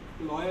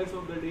 The lawyers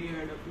of the day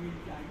had a field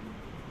time.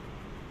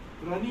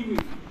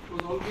 Runnymede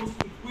was almost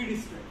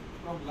equidistant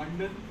from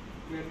London,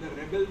 where the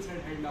rebels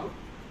had held out,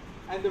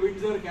 and the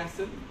Windsor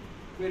Castle,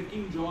 where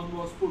King John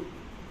was put.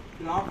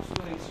 Drafts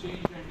were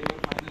exchanged and they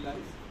were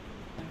finalized.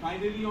 And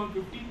finally, on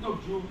 15th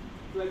of June,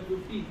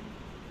 1215,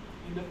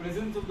 in the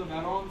presence of the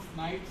barons,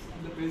 knights,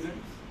 and the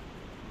peasants,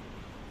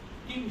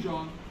 King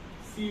John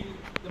sealed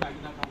the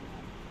Magna Carta.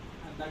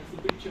 And that's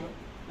the picture.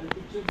 That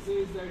picture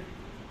says that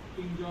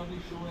King John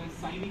is shown as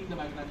signing the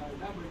Magna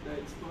Carta, but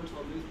the experts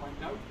always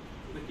point out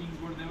that the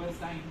kings would never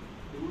sign,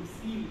 they would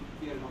seal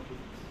their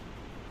documents.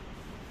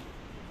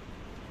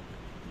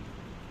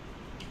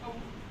 Now,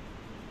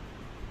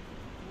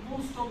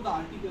 most of the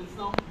articles,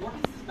 now what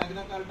is this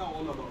Magna Carta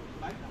all about?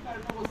 Magna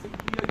Carta was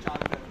simply a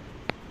charter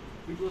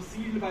which was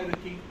sealed by the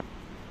king,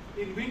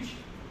 in which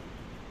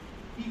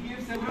he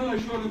gave several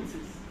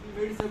assurances,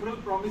 he made several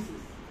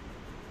promises.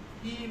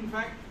 He in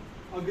fact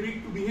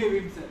agreed to behave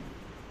himself.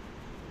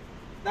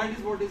 That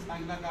is what is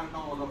Magna Carta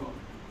all about.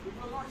 It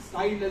was not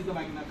styled as the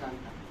Magna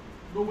Carta.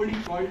 Nobody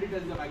called it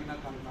as the Magna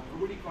Carta.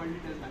 Nobody called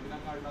it as Magna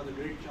Carta, the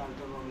Great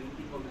Charter, or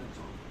anything of that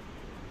sort.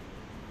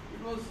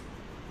 It was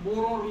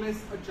more or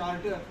less a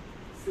charter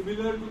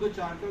similar to the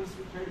charters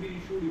which had been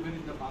issued even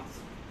in the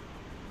past.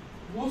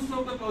 Most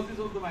of the clauses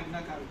of the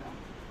Magna Carta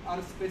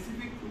are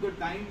specific to the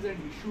times and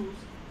issues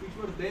which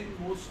were then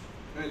most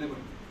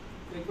relevant.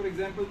 Like for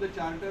example, the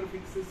charter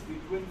fixes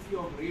frequency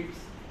of rates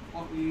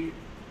of aid,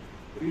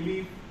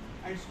 relief,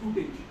 and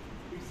scutage.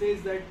 It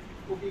says that,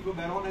 okay, if a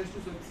baron has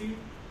to succeed,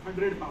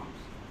 £100.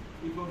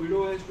 If a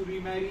widow has to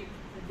remarry,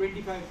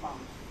 £25.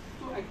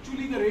 So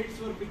actually the rates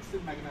were fixed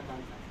in Magna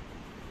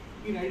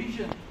Carta. In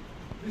addition,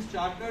 this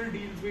charter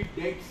deals with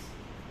debts,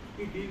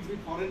 it deals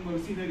with foreign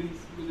mercenaries,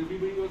 because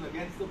everybody was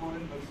against the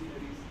foreign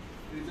mercenaries.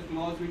 There is a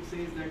clause which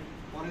says that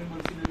foreign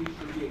mercenaries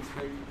should be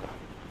expelled.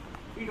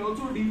 It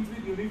also deals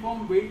with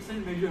uniform weights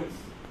and measures.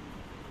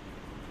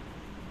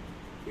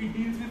 It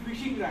deals with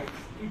fishing rights,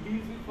 it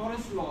deals with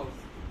forest laws,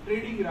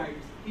 trading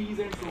rights, fees,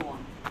 and so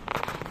on.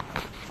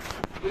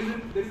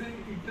 There is an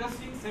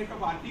interesting set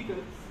of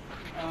articles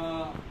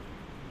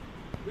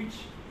which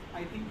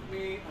I think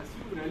may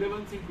assume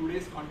relevance in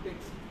today's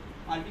context.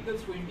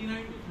 Articles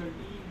 29 to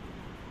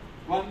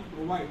 31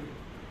 provide.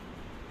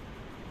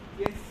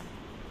 Yes,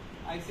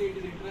 I say it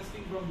is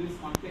interesting from this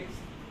context.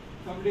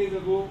 Some days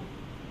ago,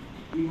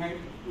 we had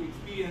to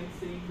experience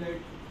saying that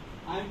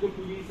I am the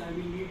police, I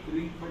will need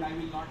drink, but I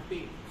will not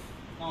pay.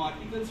 Now,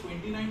 Articles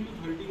 29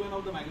 to 31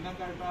 of the Magna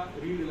Carta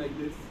read like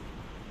this: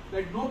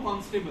 that no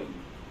constable,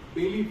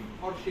 bailiff,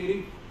 or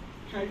sheriff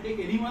shall take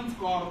anyone's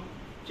corn,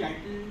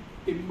 chattel,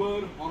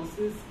 timber,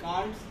 horses,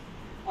 carts,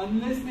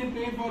 unless they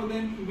pay for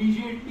them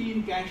immediately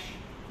in cash,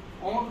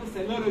 or the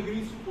seller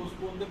agrees to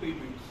postpone the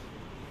payments.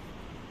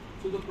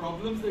 So the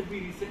problems that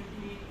we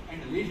recently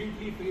and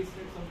allegedly faced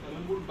at some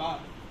Kalanwood bar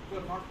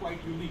were not quite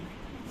unique.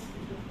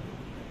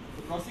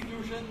 The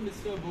prosecution,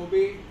 Mr.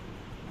 Bombay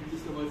and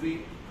Mr.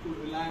 Vaze, could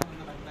rely on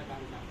the Magna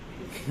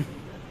Carta.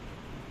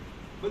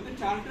 But the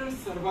charter's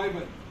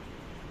survival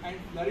and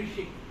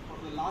flourishing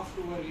for the last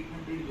over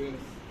 800 years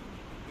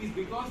is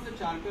because the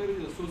charter is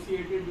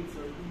associated with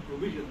certain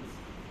provisions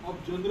of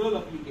general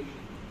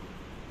application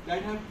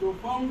that have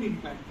profound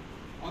impact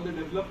on the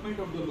development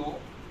of the law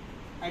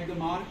at the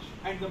march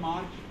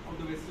of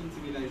the Western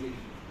civilization.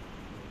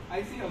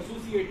 I say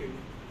associated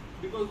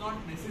because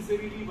not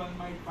necessarily one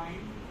might find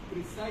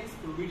precise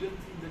provisions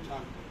in the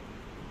charter.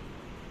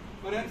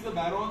 Perhaps the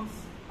barons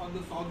on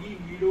the soggy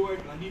meadow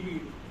at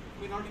Runnymede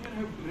may not even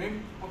have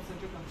dreamt of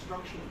such a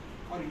construction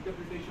or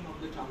interpretation of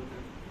the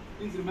charter.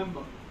 Please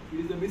remember, it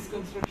is the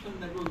misconstruction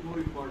that was more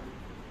important.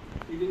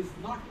 It is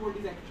not what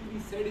is actually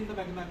said in the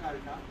Magna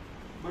Carta,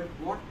 but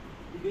what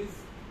it is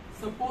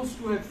supposed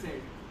to have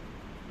said,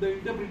 the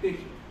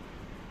interpretation.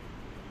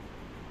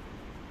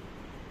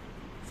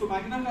 So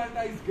Magna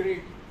Carta is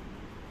great,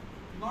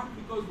 not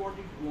because what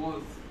it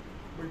was,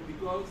 but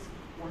because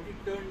what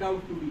it turned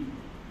out to be,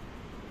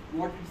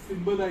 what it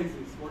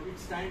symbolizes, what it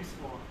stands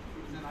for.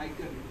 It is an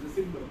icon, it is a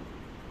symbol.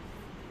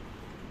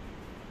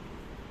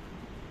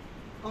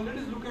 Now let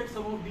us look at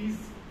some of these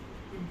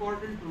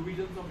important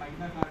provisions of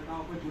Magna Carta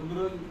of a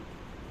general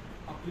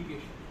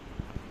application.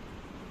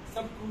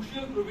 Some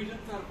crucial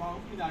provisions are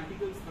found in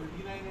Articles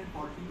 39 and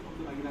 40 of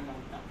the Magna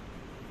Carta.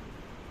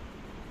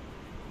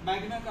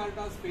 Magna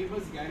Carta's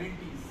famous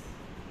guarantees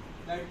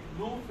that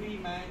no free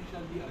man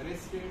shall be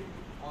arrested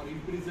or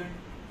imprisoned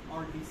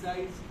or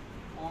decised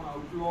or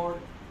outlawed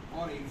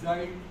or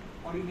exiled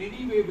or in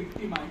any way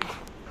victimized,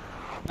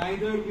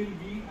 neither will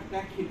we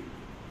attack him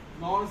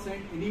nor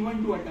send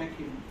anyone to attack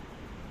him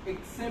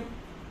except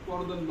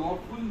for the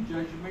lawful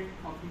judgment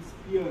of his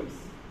peers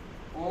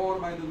or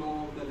by the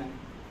law of the land.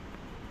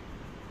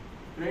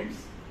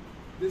 Friends,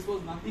 this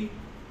was nothing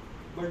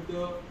but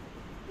the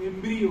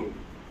embryo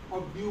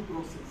of due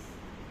process.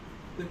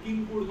 The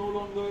king could no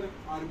longer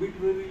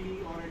arbitrarily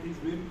or at his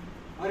whim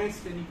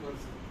arrest any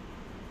person.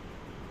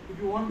 If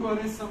you want to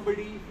arrest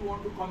somebody, if you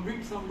want to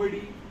convict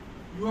somebody,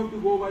 you have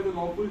to go by the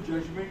lawful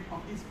judgment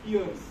of his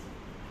peers.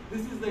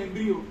 This is the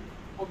embryo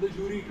of the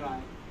jury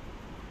trial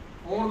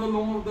or the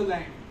law of the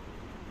land.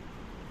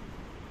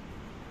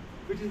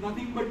 which is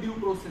nothing but due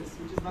process,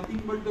 which is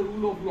nothing but the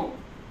rule of law.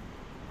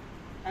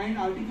 And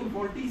Article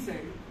 40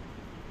 said,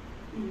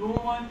 to no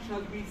one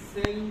shall be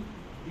sell,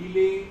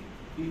 delay,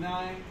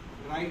 deny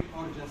right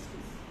or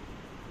justice.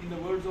 In the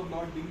words of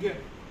Lord Bingham,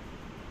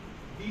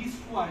 these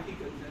two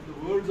articles and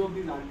the words of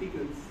these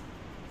articles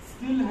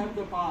still have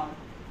the power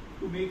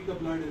to make the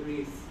blood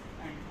race.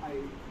 And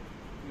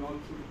we all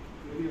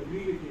should really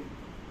agree with him,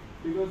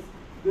 because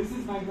this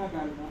is Magna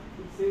Carta.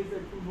 It says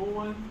that to no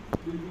one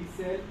will be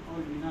sell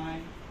or deny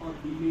or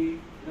delay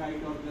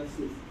right or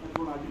justice. That's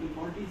what Article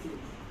 40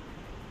 says.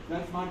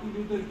 That's Martin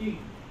Luther King.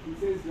 He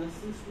says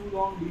justice too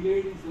long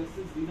delayed is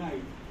justice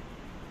denied.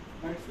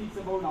 That speaks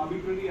about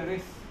arbitrary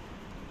arrests.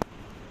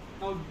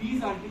 Now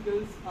these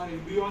articles are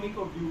embryonic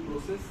of due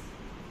process.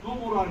 No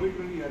more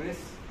arbitrary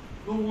arrests,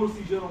 no more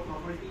seizure of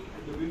property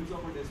at the whims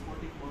of a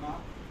despotic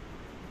monarch.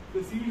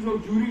 The seeds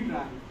of jury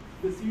trial,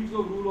 the seeds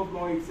of rule of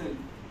law itself.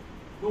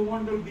 No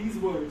wonder these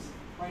words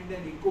find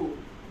an echo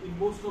in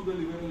most of the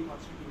liberal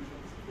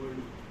constitutions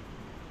worldwide.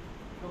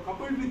 Now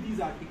coupled with these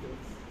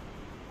articles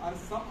are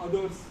some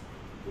others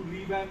to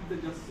revamp the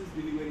justice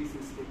delivery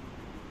system.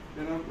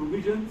 There are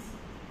provisions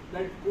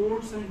that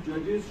courts and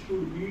judges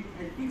should meet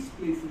at fixed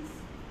places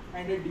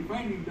and at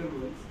defined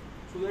intervals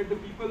so that the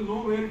people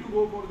know where to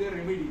go for their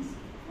remedies.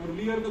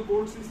 Earlier the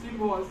court system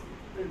was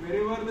that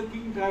wherever the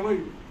king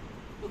travelled,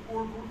 the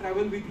court would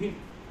travel with him.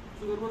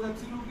 So there was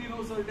absolutely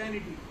no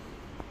certainty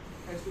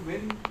as to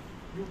when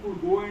you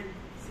could go and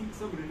seek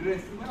some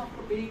redress. Even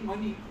after paying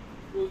money,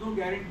 there was no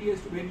guarantee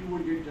as to when you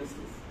would get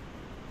justice.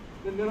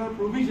 Then there are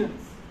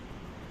provisions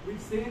which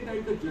say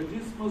that the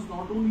judges must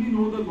not only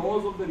know the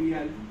laws of the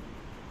realm,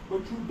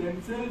 but should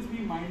themselves be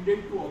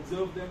minded to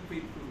observe them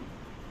faithfully.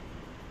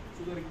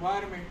 So the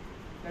requirement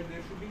that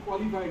there should be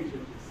qualified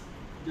judges,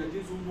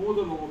 judges who know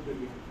the law of the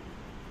realm.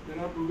 There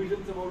are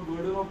provisions about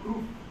burden of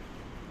proof.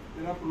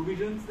 There are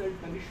provisions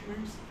that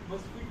punishments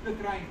must fit the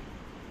crime,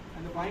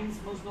 and the fines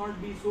must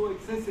not be so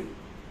excessive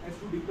as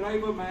to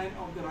deprive a man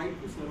of the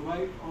right to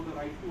survive or the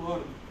right to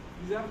earn.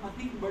 These are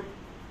nothing but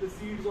the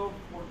seeds of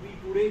what we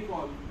today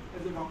call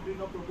as a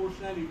doctrine of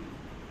proportionality.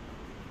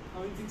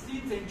 Now in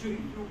 16th century,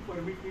 if you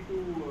permit me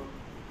to,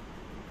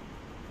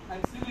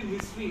 I'm still in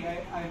history,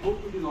 I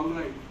hope it is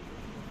alright,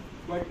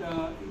 but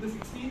in the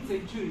 16th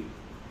century,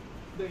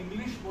 the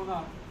English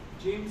monarch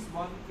James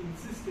I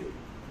insisted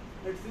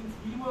that since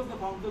he was the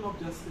fountain of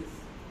justice,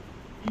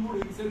 he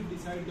would himself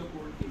decide the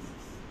court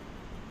cases.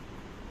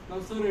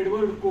 Now Sir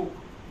Edward Coke,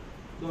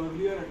 the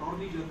earlier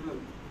Attorney General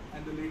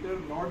and the later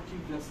Lord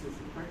Chief Justice,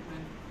 in fact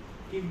when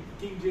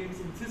King James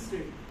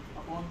insisted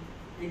upon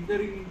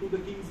entering into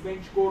the King's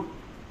Bench Court,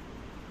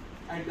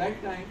 at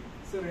that time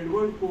Sir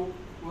Edward Coke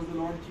was the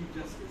Lord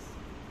Chief Justice.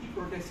 He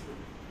protested.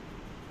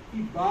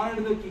 He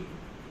barred the King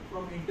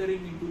from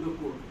entering into the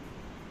court.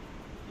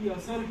 He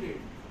asserted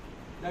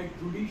that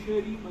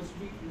judiciary must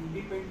be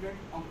independent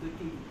of the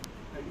King,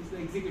 that is the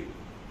executive.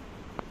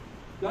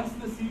 Thus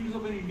the seeds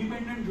of an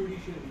independent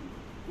judiciary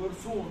were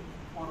sown,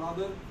 or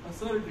rather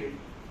asserted,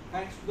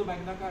 thanks to the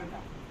Magna Carta.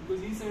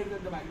 Because he said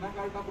that the Magna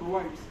Carta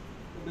provides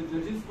that the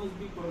judges must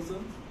be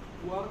persons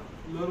who are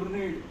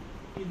learned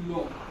in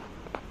law,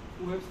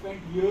 who have spent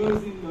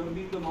years in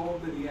learning the law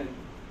of the realm.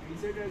 And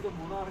he said as a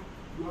monarch,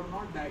 you are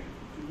not that.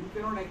 So you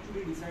cannot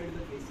actually decide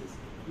the cases.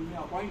 You may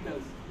appoint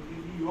us, it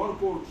may be your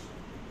courts,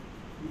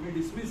 you may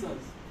dismiss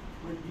us,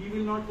 but we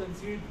will not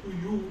concede to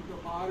you the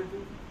power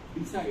to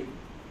decide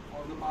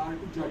or the power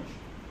to judge.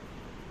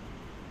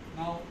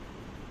 Now,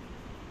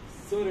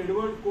 Sir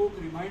Edward Coke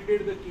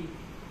reminded the king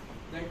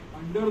that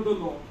under the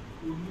law,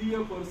 only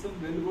a person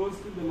well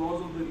versed in the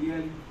laws of the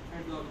realm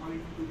had the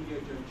authority to be a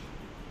judge.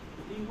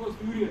 The king was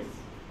furious.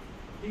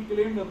 He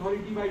claimed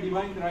authority by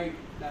divine right,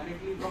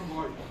 directly from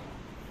God.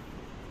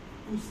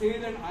 To say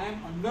that I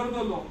am under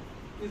the law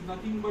is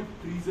nothing but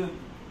treason,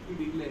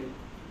 he declared.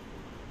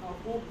 Now,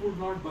 Pope would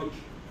not budge.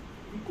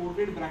 He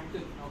quoted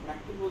Bracton. Now,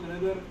 Bracton was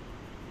another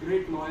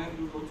great lawyer.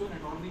 He was also an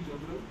attorney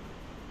general,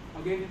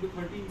 again in the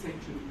 13th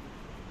century.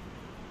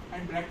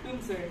 And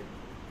Bracton said,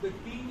 the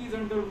king is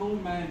under no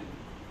man,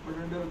 but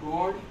under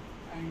God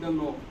and the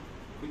law.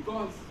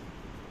 Because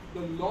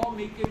the law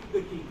maketh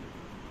the king.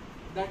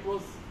 That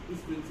was his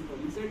principle.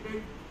 He said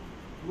that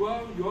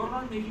you are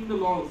not making the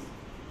laws.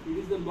 It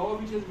is the law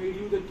which has made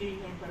you the king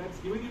and perhaps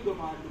given you the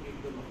power to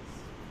make the laws.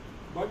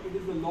 But it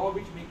is the law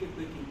which maketh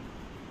the king.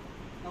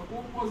 Now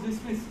Pope was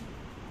dismissed.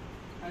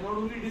 And not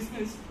only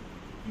dismissed,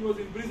 he was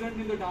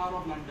imprisoned in the Tower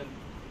of London.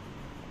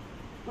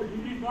 But he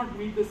did not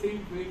meet the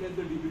same fate as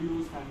the De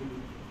Brio's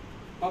family.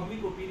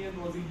 Public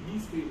opinion was in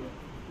his favor.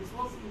 This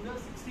was in the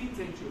 16th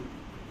century.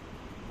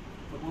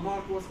 The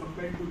monarch was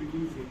compelled to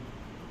release him.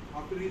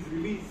 After his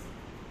release,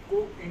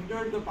 Coke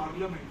entered the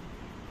parliament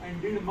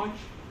and did much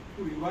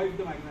to revive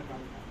the Magna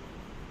Carta.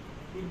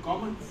 In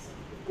Commons,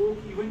 Coke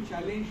even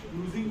challenged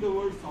using the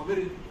word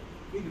sovereign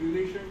in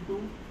relation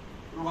to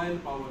royal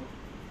power.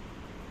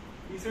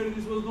 He said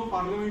this was no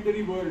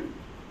parliamentary word.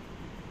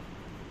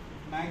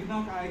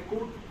 Magna, I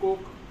quote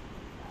Coke,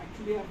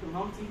 actually I am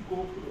pronouncing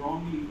Coke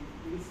wrongly.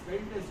 It is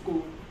spelled as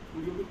Coke,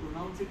 but you have to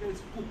pronounce it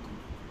as Cook.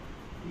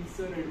 is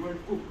Sir Edward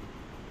Coke.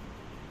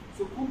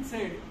 So Coke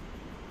said,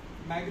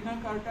 Magna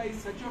Carta is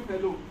such a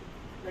fellow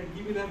that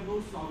he will have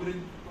no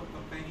sovereign for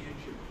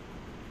companionship.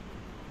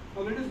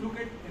 Now let us look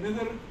at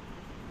another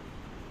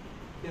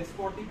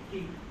despotic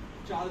king,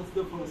 Charles I.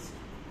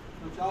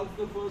 Now Charles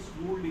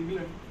I ruled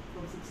England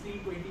from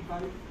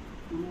 1625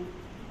 to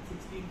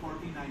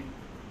 1649.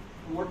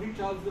 What did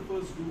Charles I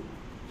do?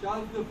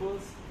 Charles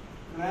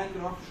I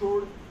ran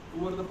roughshod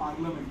over the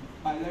parliament.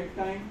 By that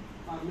time,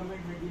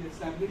 parliament had been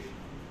established.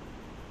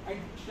 And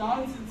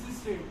Charles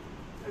insisted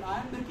that I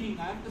am the king,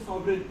 I am the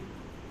sovereign.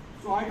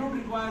 So I don't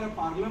require a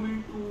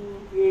parliament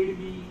to aid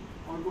me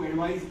or to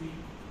advise me.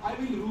 I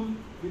will rule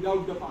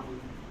without the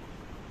parliament.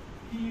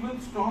 He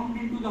even stormed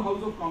into the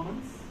House of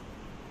Commons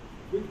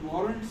with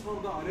warrants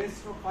for the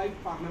arrest of 5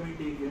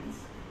 parliamentarians,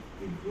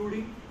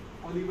 including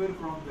Oliver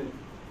Cromwell.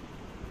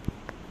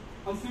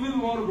 A civil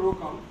war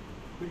broke out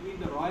between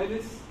the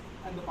royalists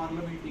and the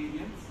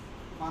parliamentarians.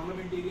 The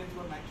parliamentarians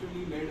were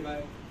naturally led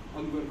by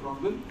Oliver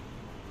Cromwell.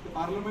 The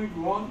parliament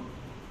won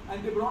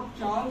and they brought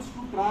Charles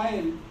to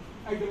trial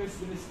at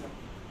Westminster.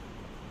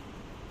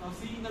 Now,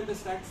 seeing that the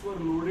stacks were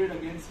loaded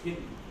against him,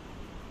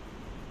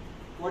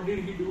 what did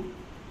he do?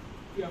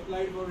 He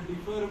applied for a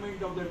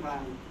deferment of the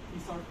trial. He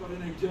sought for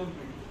an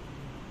adjournment.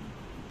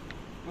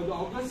 But the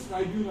August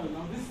Tribunal,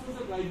 now this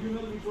was a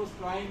tribunal which was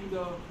trying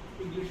the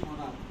English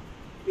monarch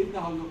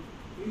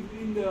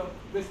in the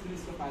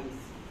Westminster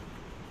Palace.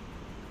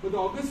 But the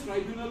August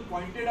Tribunal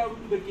pointed out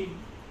to the king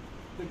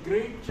the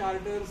Great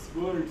Charter's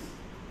words,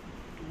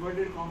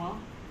 inverted comma,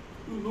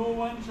 to no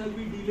one shall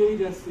we delay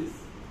justice,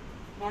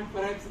 not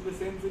perhaps in the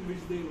sense in which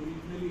they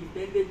originally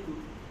intended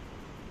to.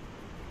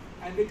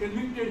 And they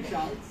convicted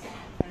Charles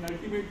and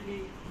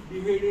ultimately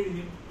beheaded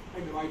him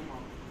at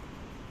Whitehall.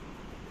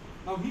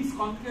 Now his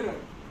conqueror,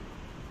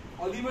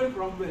 Oliver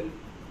Cromwell,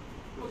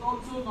 was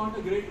also not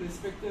a great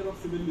respecter of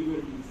civil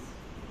liberties.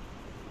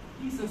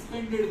 He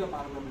suspended the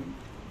parliament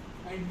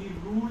and he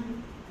ruled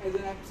as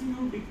an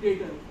absolute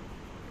dictator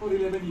for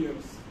 11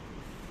 years.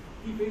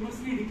 He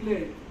famously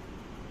declared,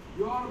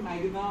 your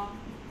Magna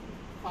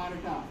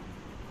Carta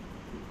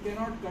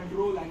cannot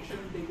control action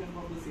taken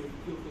for the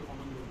safety of the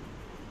Commonwealth.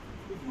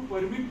 If you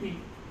permit me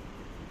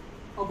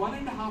a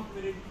 1.5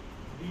 minute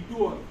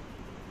detour,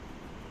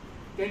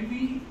 can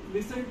we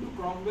listen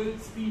to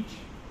Cromwell's speech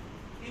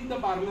in the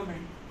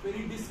parliament when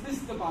he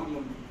dismissed the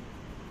parliament?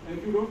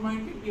 If you don't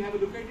mind, can we have a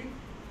look at it?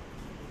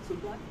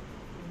 Sultan?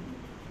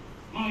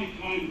 High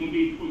time for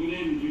me to put an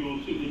end to your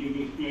sitting in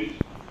this place,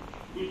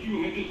 which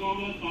you have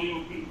dishonoured by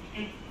your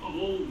contempt of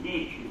all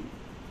virtue,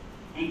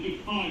 and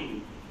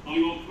defiled by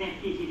your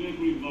practice of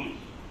every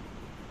vice.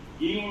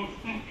 Ye are a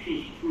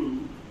factious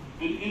crew,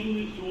 and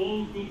enemies to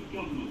all good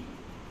government.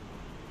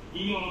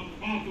 Ye are a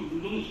pack of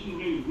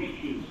mercenary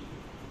wretches,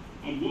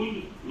 and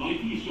would, like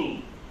Esau,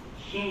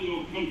 sell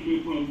your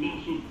country for a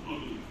mass of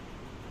pottage,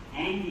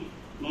 and,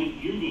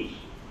 like Judas,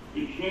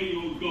 betray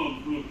your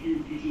God for a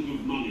few pieces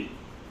of money.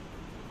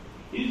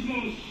 Is there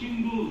a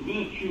single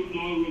virtue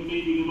now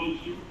remaining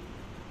amongst you?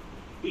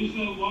 Is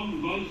there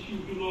one vice you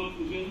do not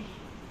possess?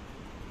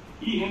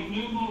 Ye have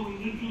no more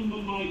religion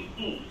than my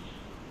thoughts.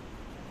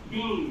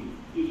 Gold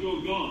is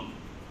your God.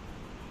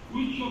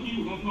 Which of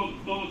you have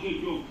not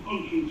bartered your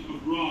conscience for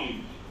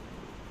bribes?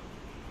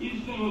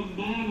 Is there a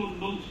man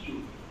amongst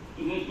you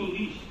that has the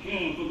least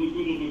care for the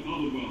good of the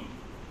Commonwealth?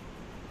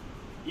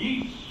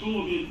 Ye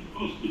sordid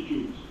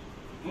prostitutes,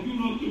 have you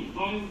not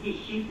defiled this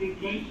sacred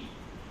place,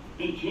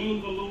 and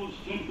turned the Lord's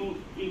temple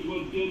into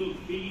a den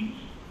of thieves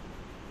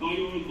by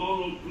your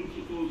immoral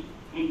principles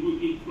and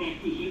wicked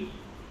practices?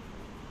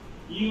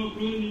 Ye are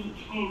grown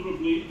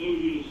intolerably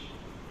odious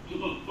to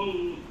the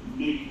whole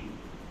nation.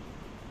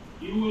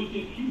 You were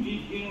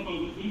deputed here by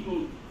the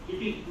people to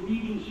get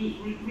grievances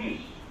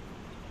redressed.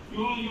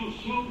 You are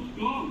yourselves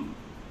gone.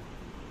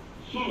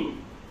 So,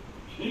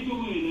 take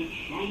away that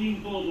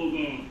shining bauble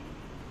there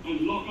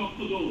and lock up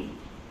the doors.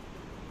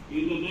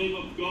 In the name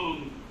of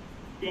God,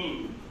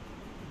 go.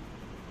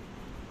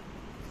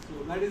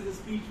 So that is the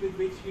speech with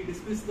which he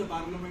dismissed the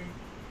parliament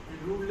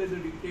and ruled as a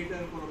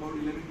dictator for about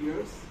 11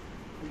 years.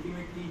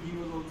 Ultimately, he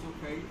was also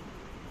felled.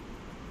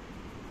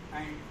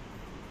 And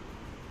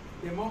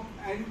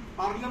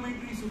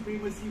parliamentary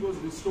supremacy was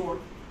restored.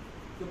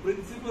 The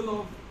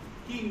principle of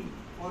king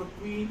or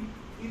queen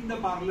in the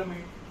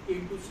parliament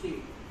came to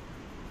stay.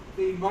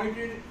 They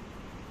invited,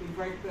 in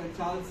fact,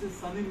 Charles's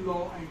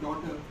son-in-law and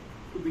daughter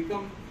to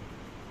become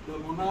the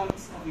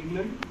monarchs of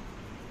England,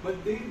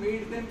 but they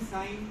made them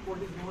sign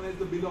what is known as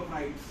the Bill of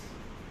Rights.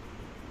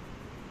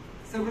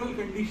 Several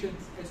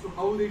conditions as to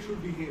how they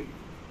should behave.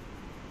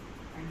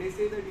 And they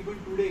say that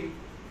even today,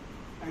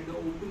 at the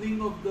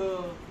opening of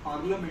the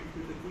parliament,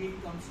 when the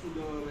Queen comes to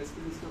the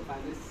Westminster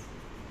Palace,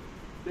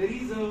 there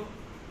is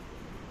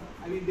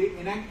they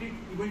enact it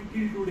even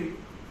till today.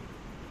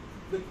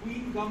 The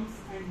Queen comes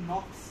and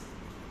knocks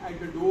at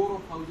the door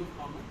of House of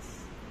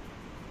Commons,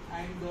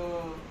 and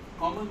the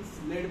Commons,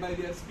 led by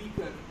their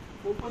Speaker,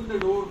 open the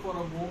door for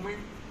a moment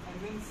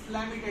and then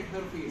slam it at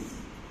her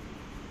face.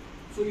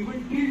 So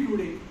even till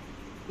today,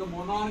 the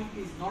monarch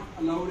is not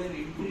allowed an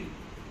entry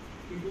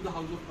into the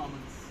House of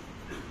Commons.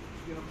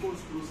 She can of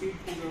course proceed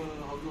to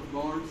the House of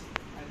Lords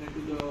and then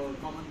to the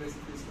Common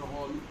Westminster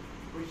Hall,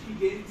 but she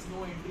gains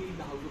no entry in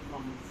the House of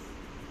Commons.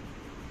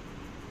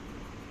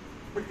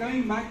 But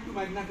coming back to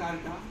Magna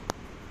Carta,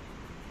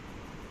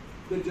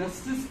 the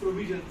justice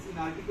provisions in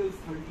Articles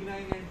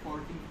 39 and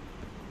 40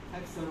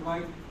 have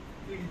survived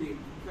till date.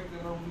 In fact,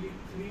 there are only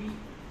 3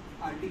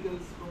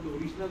 articles from the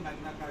original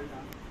Magna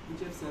Carta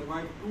which have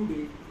survived to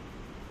date,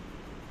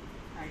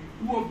 and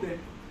 2 of them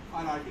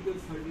are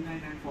Articles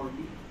 39 and 40.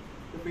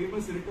 The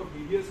famous writ of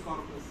habeas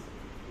corpus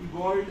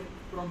evolved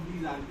from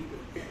these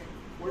articles.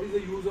 What is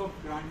the use of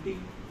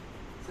granting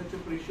such a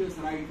precious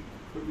right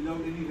but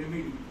without any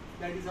remedy?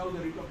 That is how the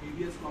writ of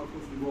habeas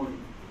corpus evolved.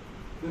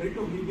 The writ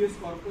of habeas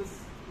corpus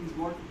is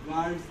what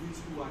guards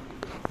these 2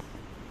 articles.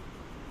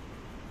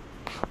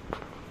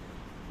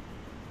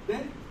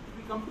 Then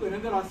we come to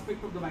another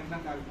aspect of the Magna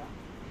Carta,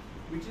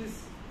 which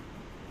is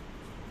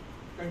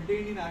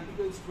contained in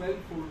Articles 12,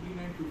 14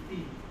 and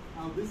 15.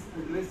 Now this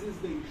addresses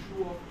the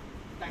issue of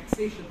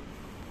taxation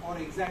or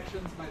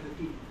exactions by the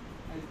king.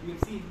 As we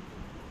have seen,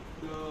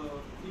 the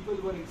people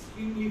were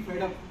extremely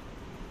fed up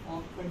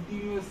of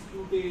continuous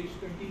tutelage,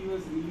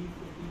 continuous relief,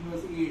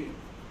 continuous aid.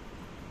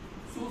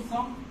 So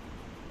some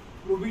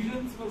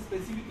provisions were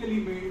specifically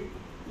made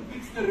to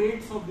fix the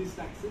rates of these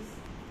taxes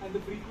and the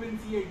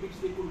frequency at which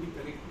they could be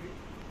collected.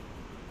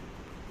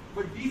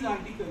 But these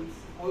articles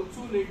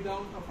also laid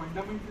down a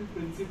fundamental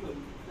principle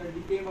that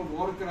became a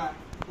war cry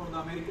for the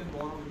American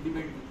War of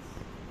Independence.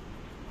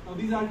 Now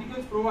these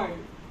articles provide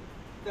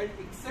that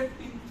except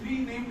in 3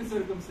 named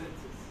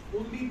circumstances,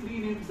 only 3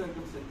 named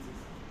circumstances.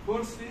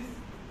 First is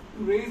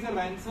to raise a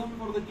ransom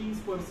for the king's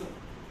person.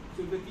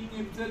 So if the king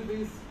himself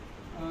is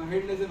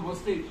held as an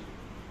hostage,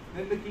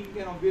 then the king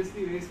can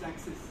obviously raise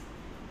taxes.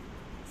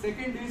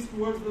 Second is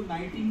towards the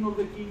knighting of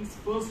the king's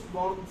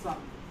firstborn son.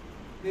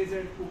 They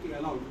said, okay,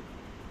 allowed.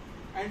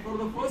 And for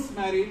the first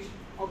marriage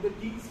of the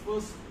king's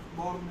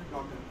firstborn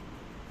daughter.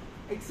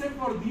 Except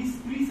for these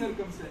 3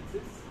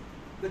 circumstances,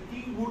 the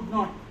king would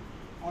not,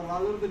 or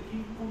rather the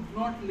king could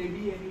not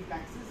levy any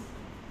taxes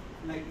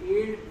like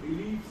aid,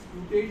 reliefs,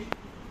 tutelage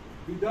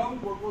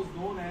without what was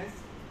known as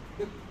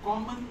the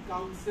Common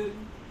Council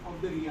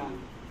of the Real.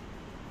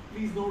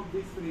 Please note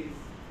this phrase,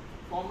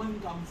 Common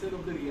Council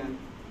of the Real.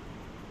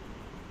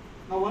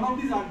 Now one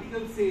of these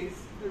articles says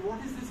that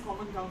what is this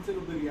Common Council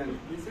of the Real?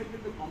 They said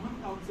that the Common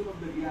Council of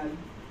the Real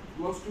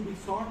was to be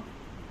sought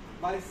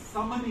by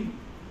summoning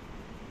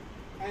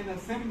an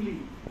assembly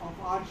of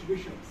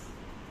archbishops,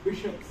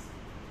 bishops,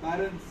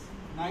 barons,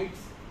 knights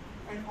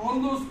and all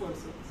those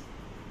persons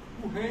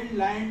who held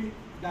land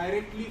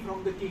directly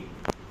from the king.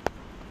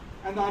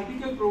 And the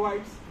article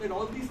provides that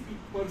all these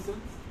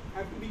persons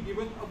have to be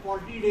given a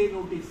 40-day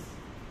notice.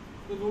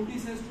 The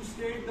notice has to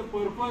state the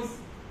purpose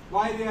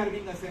why they are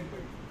being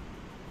assembled.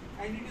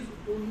 And it is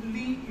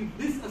only if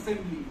this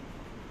assembly,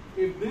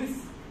 if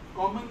this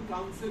Common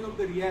Council of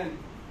the Real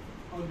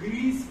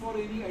agrees for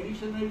any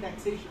additional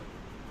taxation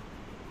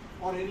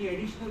or any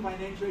additional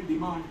financial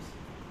demands,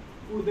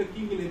 would the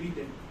king levy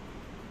them.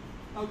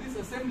 Now this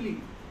assembly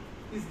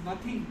is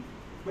nothing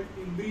but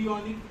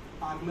embryonic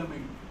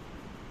parliament.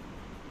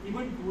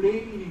 Even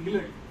today in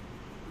England,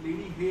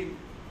 Lady Hale,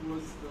 who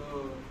was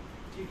the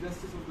Chief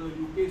Justice of the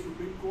UK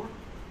Supreme Court,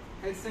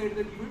 has said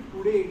that even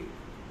today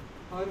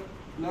her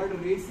blood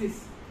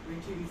races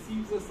when she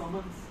receives a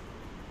summons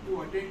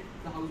to attend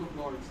the House of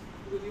Lords.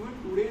 Because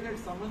even today that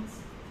summons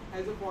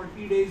has a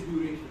 40 days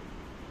duration.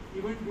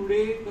 Even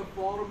today the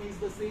form is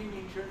the same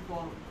ancient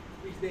form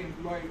which they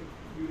employed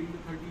during the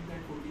 13th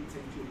and 14th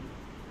century.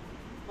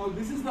 Now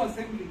this is the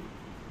assembly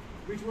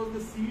which was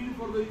the seal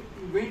for the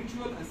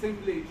eventual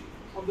assemblage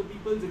of the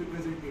people's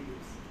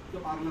representatives, the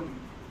parliament.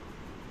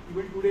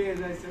 Even today,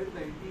 as I said, the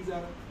MPs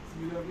are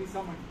similarly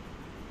summoned.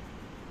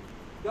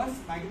 Thus,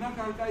 Magna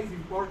Carta is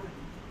important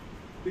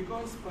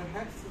because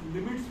perhaps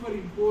limits were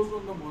imposed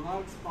on the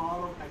monarch's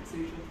power of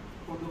taxation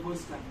for the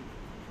first time.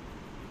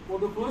 For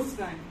the first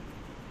time,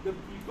 the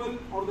people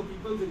or the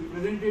people's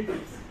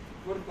representatives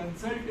were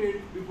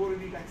consulted before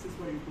any taxes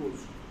were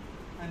imposed.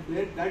 And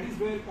that is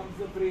where comes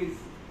the phrase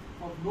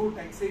of no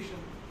taxation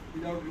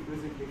without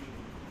representation.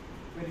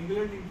 When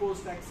England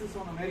imposed taxes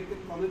on American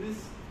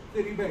colonists,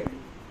 they rebelled.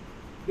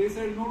 They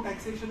said no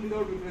taxation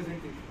without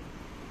representation.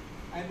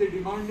 And they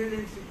demanded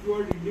and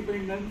secured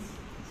independence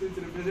since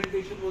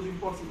representation was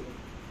impossible.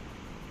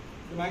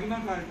 The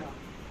Magna Carta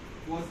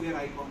was their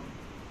icon.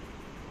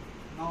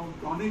 Now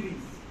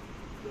Donnellys,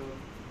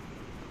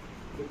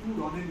 the 2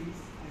 Donnellys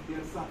and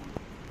their son,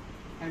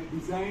 have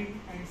designed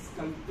and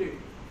sculpted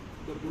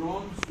the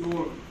bronze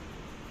door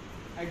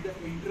at the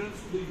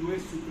entrance to the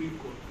US Supreme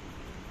Court.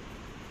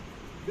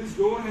 This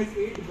door has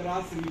 8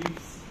 brass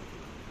reliefs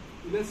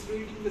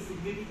illustrating the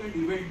significant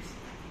events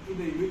in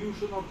the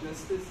evolution of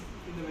justice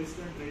in the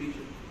Western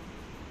tradition.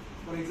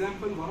 For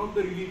example, one of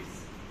the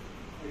reliefs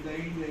at the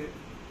end there,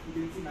 you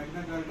can see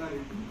Magna Carta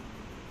written.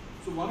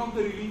 So one of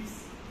the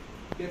reliefs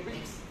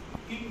depicts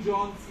King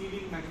John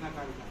sealing Magna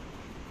Carta.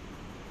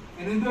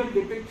 Another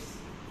depicts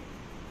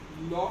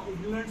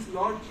England's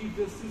Lord Chief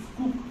Justice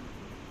Cook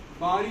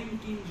barring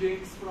King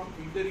James from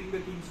entering the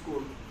King's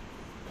Court,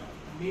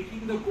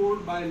 making the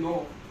court by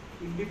law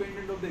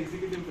independent of the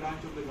executive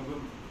branch of the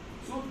government.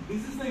 So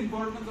this is the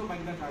importance of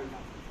Magna Carta.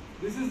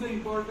 This is the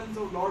importance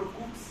of Lord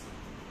Cook's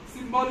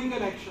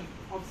symbolical action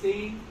of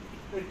saying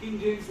that King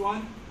James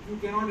I, you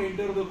cannot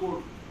enter the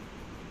court,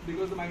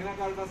 because the Magna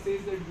Carta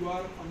says that you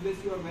are,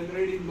 unless you are well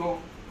read in law,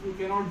 you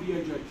cannot be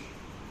a judge.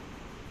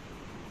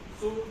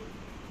 So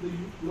the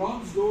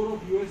bronze door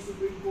of US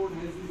Supreme Court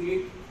has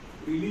these 8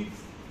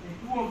 reliefs,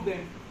 and 2 of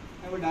them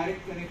have a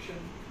direct connection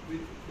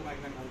with the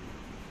Magna Carta.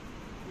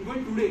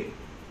 Even today,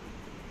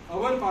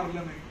 our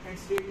parliament and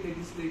state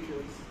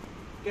legislatures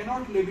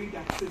cannot levy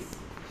taxes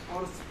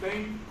or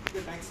spend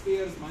the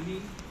taxpayers'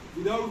 money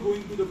without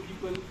going to the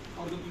people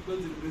or the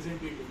people's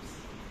representatives.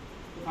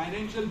 The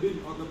financial bill,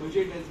 or the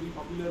budget as we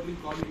popularly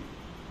call it,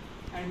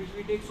 and which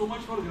we take so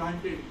much for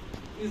granted,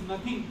 is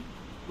nothing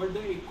but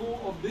the echo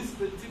of this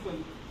principle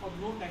of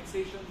no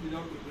taxation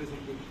without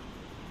representation.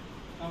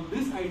 Now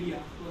this idea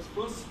was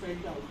first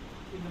spelled out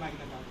in the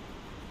Magna Carta.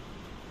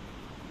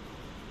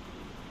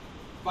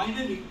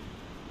 Finally,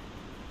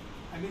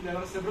 I mean there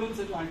are several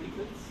such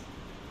articles,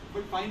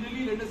 but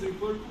finally let us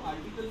refer to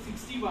Article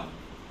 61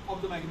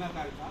 of the Magna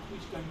Carta,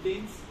 which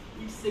contains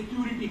its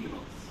security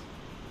clause.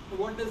 So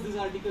what does this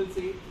article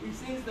say? It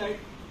says that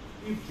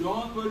if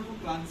John were to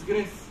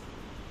transgress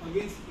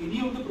against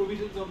any of the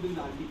provisions of these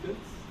articles,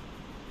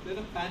 then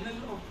a panel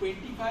of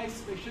 25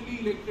 specially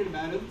elected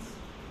barons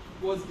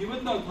was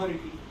given the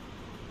authority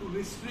to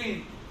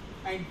restrain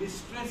and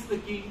distress the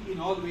king in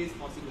all ways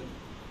possible,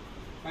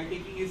 by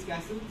taking his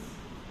castles,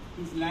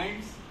 his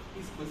lands,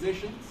 his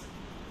possessions,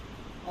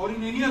 or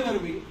in any other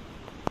way,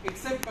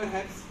 except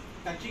perhaps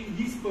touching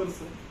his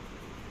person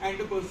and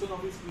the person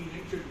of his queen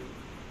and children.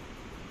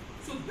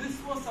 So this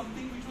was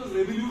something which was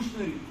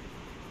revolutionary,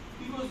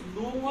 because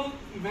no one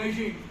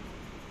imagined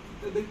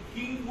that the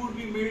king would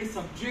be made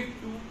subject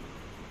to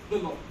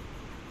the law.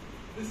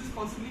 This is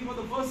possibly for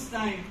the first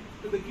time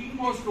that the king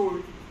was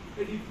told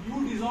that if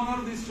you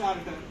dishonor this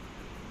charter,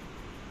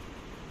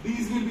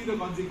 these will be the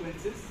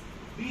consequences.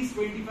 These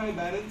 25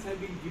 barons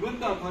have been given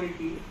the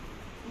authority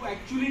to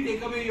actually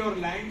take away your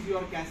lands,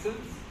 your castles,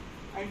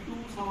 and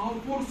to somehow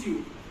force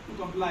you to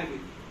comply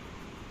with.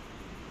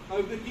 Now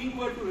if the king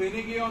were to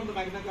renege on the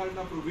Magna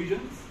Carta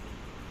provisions,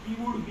 he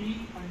would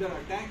be under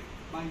attack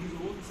by his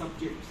own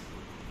subjects.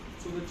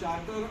 So the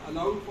charter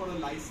allowed for a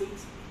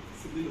licensed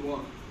civil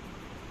war.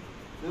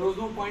 There was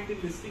no point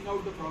in listing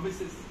out the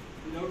promises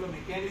without a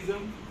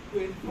mechanism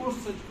to enforce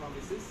such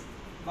promises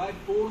by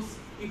force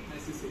if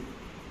necessary.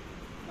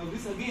 Now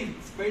this again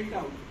spelled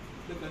out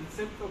the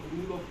concept of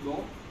rule of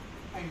law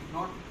and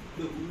not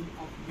the rule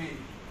of men.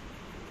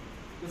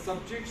 The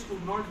subjects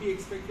could not be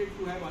expected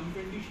to have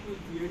unconditional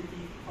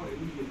fealty or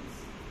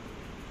allegiance.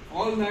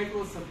 All that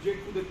was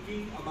subject to the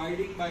king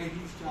abiding by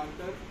his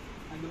charter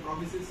and the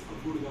promises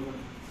of good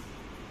governance.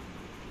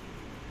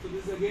 So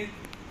this is again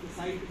the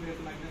site where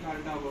the Magna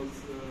Carta was.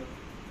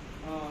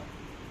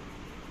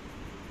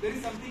 There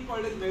is something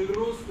called as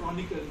Melrose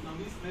Chronicles. Now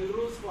these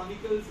Melrose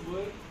Chronicles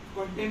were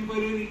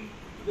contemporary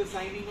to the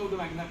signing of the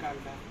Magna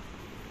Carta.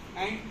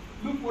 And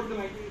look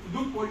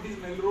what these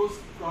Melrose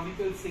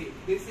Chronicles say.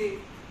 They say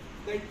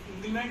that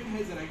England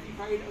has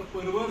ratified a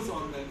perverse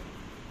order.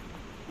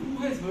 Who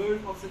has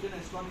heard of such an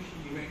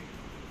astonishing event?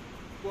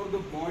 For the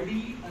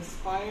body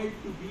aspired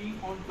to be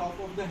on top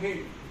of the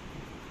head.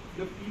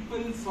 The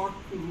people sought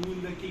to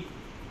rule the king.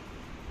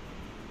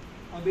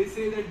 Now they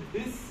say that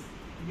this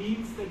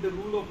means that the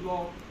rule of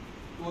law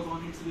was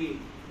on its way.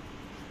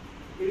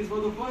 It is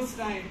for the first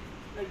time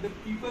that the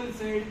people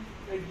said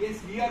that yes,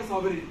 we are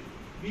sovereign.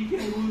 We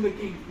can rule the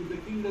king. If the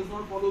king does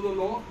not follow the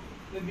law,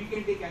 then we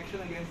can take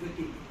action against the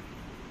king.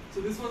 So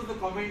this was the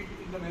comment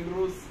in the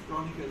Melrose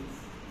Chronicles.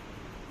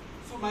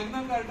 So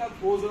Magna Carta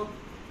throws up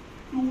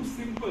 2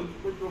 simple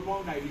but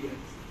profound ideas.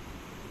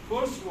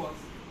 First was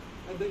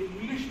that the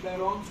English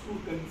barons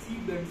could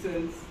conceive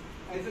themselves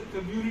as a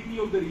community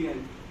of the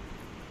realm.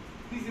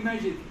 Please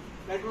imagine,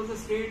 that was a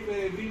state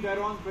where every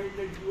baron felt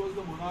that he was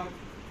the monarch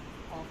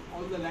of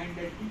all the land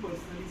that he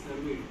personally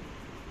surveyed.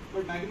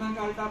 But Magna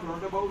Carta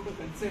brought about a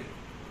concept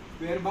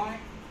whereby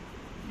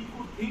he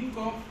could think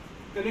of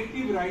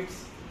collective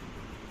rights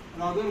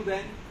rather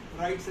than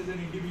rights as an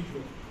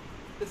individual.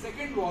 The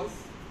second was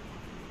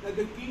that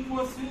the king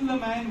was still the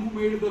man who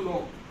made the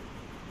law,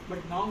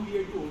 but now he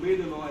had to obey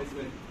the law as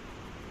well.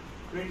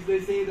 Friends, they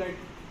say that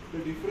the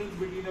difference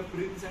between a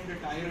prince and a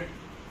tyrant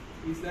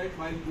is that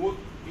while both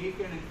make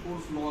and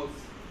enforce laws,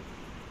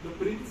 the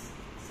prince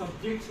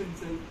subjects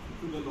himself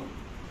to the law.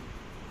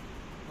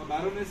 Now,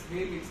 Baroness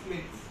Hale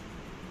explains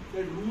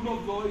that rule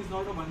of law is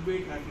not a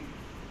one-way traffic.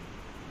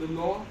 The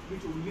law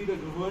which only the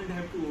governed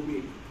have to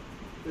obey.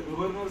 The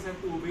governors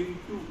have to obey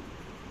it too.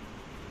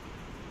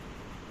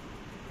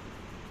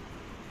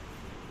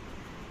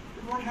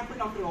 But what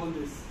happened after all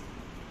this?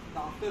 The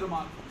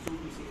aftermath, so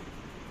to say.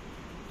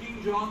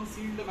 King John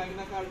sealed the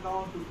Magna Carta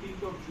on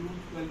 15th of June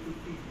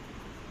 1215.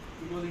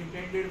 It was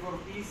intended for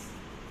peace,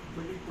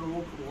 but it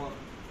provoked war.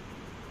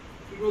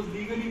 It was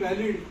legally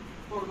valid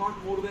for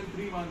not more than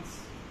 3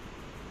 months.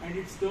 and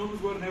its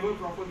terms were never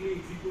properly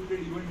executed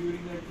even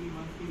during that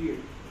 3-month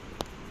period.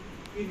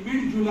 In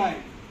mid-July,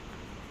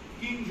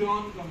 King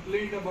John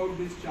complained about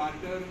this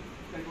charter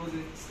that was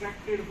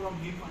extracted from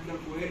him under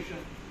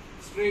coercion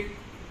straight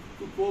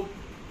to Pope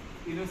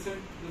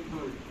Innocent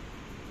III.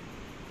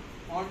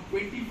 On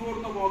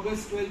 24th of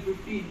August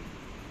 1215,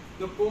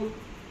 the Pope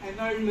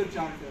annulled the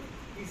charter.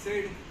 He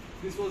said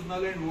this was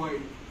null and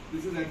void.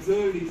 This is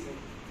absurd, he said,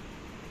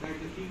 that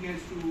the king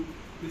has to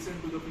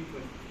listen to the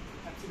people.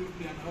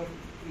 Absolutely unheard,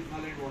 is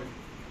null and void.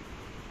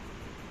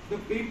 The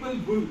papal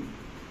bull,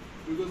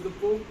 because the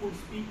Pope could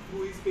speak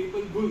through his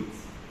papal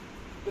bulls,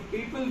 the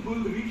papal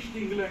bull reached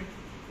England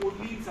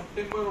only in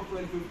September of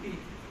 1215,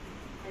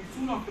 and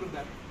soon after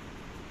that,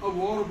 a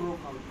war broke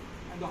out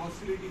and the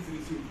hostilities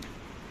resumed.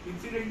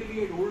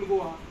 Incidentally, at Old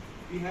Goa,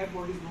 we have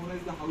what is known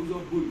as the House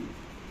of Bull.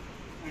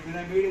 And when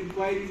I made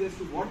inquiries as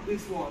to what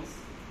this was,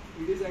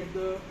 it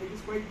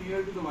is quite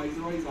near to the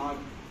Viceroy's Ark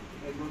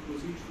as one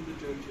proceeds to the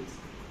churches.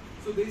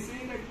 So they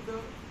say that the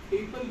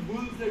papal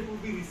bulls that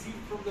would be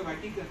received from the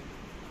Vatican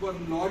were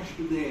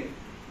lodged there.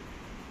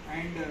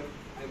 And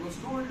I was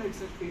told that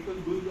such papal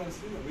bulls are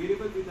still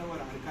available with our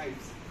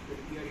archives. But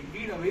if they are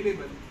indeed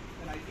available,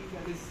 then I think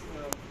that is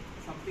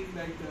something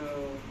that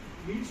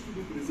needs to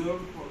be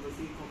preserved for the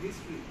sake of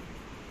history.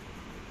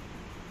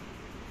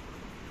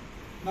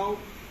 Now,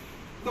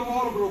 the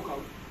war broke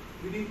out.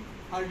 Within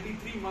hardly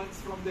 3 months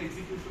from the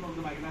execution of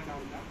the Magna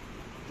Carta,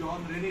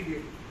 John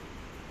renegated.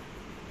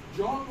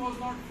 John was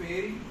not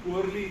faring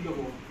poorly in the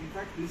war. In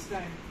fact, this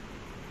time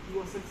he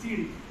was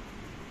succeeding.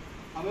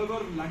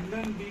 However,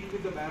 London being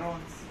with the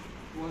barons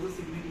was a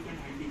significant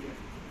handicap.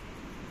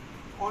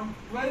 On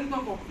 12th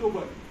of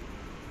October,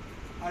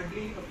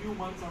 hardly a few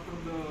months after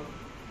the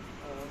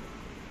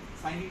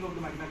signing of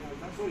the Magna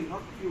Carta, sorry,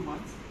 not a few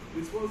months,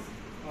 this was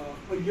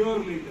a year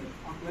later,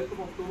 on 12th of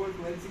October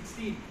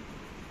 1216,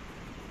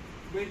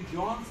 when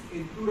John's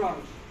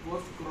entourage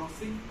was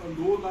crossing a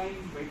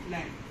low-lying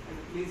wetland at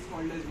a place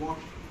called as Wash,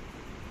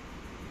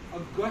 a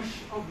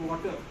gush of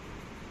water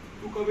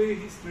took away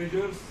his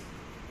treasures,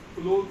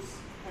 clothes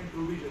and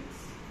provisions.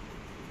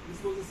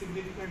 This was a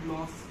significant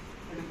loss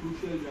at a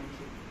crucial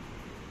junction.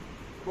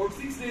 About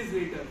 6 days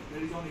later,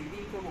 that is on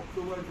 18th of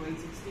October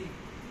 1216,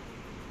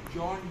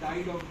 John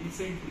died of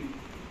dysentery,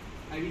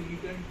 having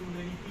eaten too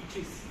many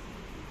peaches.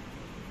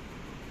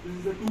 This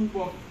is the tomb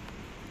of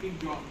King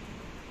John.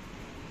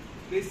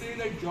 They say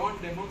that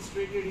John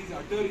demonstrated his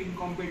utter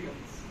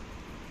incompetence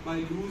by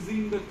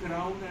losing the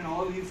crown and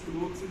all his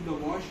clothes in the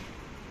Wash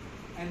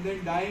and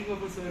then dying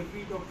of a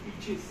surfeit of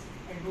peaches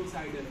and no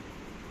cider.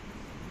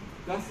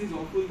 Thus his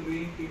awful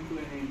reign came to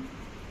an end.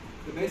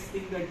 The best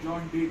thing that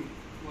John did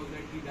was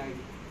that he died.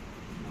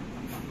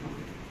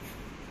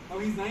 Now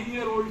his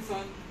 9-year-old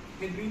son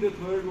Henry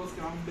III was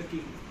crowned the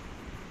king.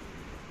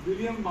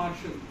 William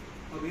Marshal,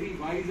 a very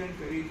wise and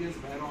courageous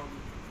baron,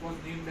 was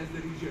named as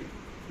the regent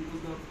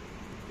because the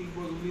king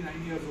was only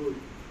 9 years old.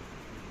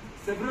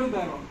 Several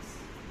barons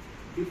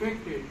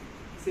defected,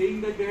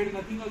 saying that they had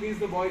nothing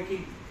against the boy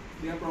king.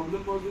 Their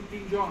problem was with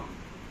King John.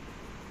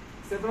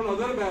 Several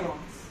other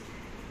barons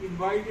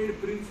invited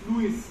Prince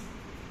Louis,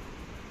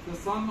 the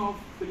son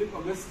of Philip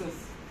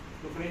Augustus,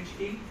 the French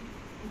king,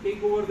 to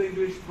take over the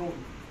English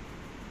throne.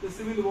 The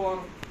civil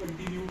war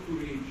continued to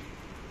rage.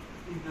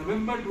 In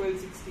November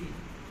 1216,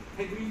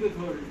 Henry III,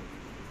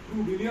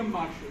 through William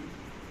Marshal,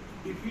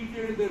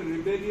 defeated the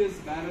rebellious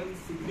barons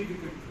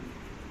significantly.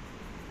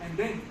 And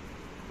then,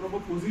 from a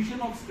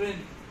position of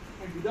strength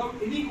and without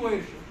any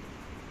coercion,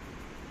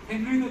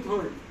 Henry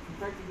III, in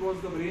fact it was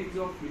the brains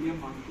of William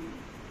Marshal,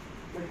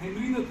 but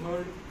Henry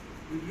III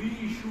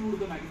reissued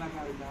the Magna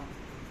Carta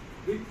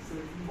with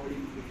certain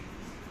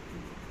modifications.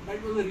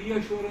 That was a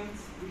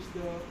reassurance which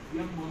the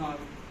young monarch,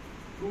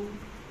 through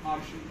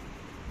Marshal,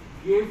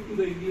 gave to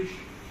the English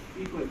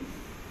people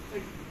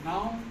that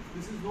now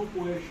this is no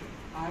coercion.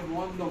 I have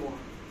won the war.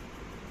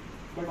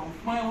 But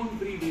of my own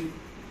free will,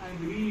 I am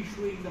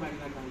reissuing the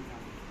Magna Carta.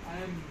 I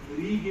am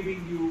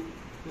re-giving you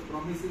the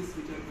promises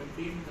which are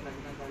contained in the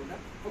Magna Carta,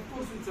 of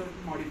course with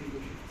certain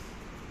modifications.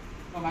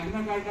 Now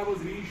Magna Carta was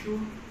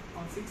reissued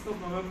on 6th of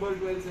November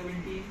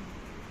 1217,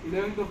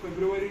 11th of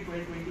February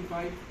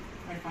 1225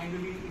 and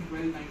finally in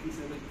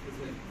 1297 as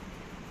well.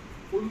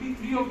 Only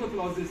 3 of the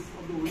clauses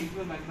of the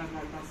original Magna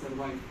Carta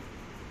survive.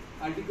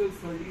 Articles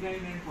 39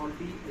 and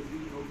 40, as we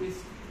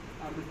noticed,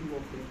 are the 2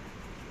 of them.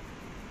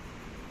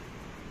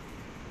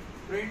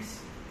 Friends,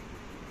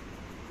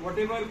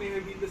 whatever may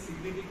have been the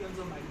significance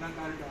of Magna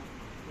Carta,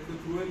 when the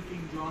cruel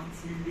King John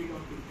sealed it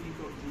on 15th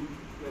of June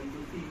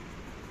 1250,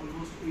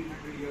 almost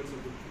 800 years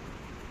ago.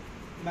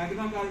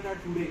 Magna Carta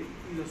today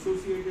is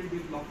associated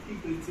with lofty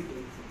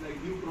principles like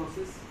due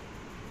process,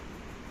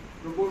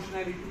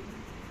 proportionality,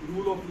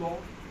 rule of law,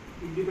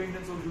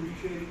 independence of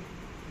judiciary,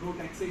 no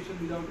taxation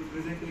without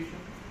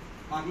representation,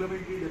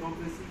 parliamentary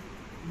democracy,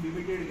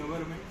 limited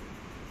government.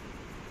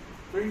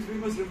 Friends, we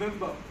must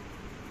remember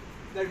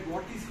that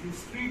what is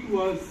history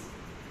to us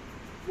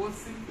was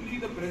simply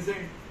the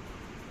present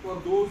for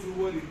those who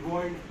were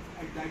involved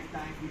at that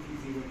time with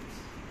these events.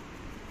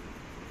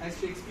 as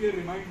Shakespeare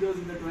reminds us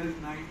in the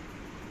 12th night,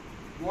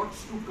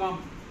 what's to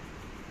come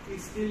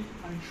is still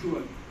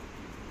unsure.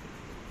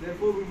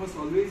 Therefore, we must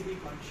always be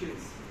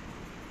conscious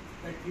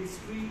that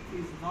history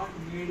is not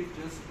made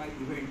just by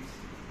events,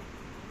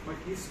 but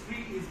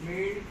history is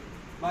made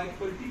by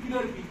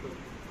particular people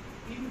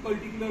in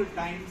particular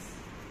times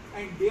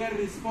and their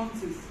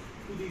responses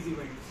to these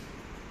events.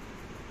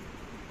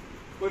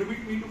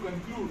 Permit me to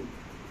conclude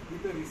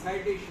with a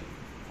recitation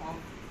of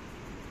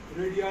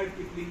Rudyard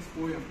Kipling's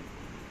poem.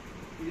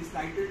 It is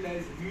titled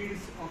as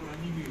Weeds of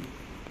Runnymede.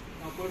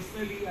 Now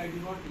personally, I do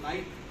not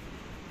like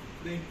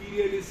the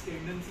imperialist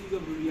tendencies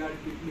of Rudyard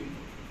Kipling,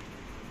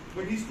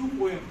 but his two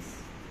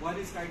poems, one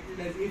is titled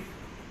as If,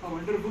 a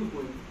wonderful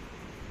poem,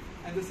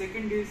 and the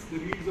second is The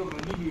Reeds of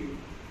Runnymede.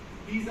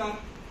 These are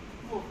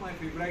two of my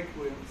favorite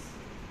poems.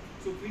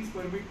 So please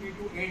permit me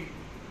to end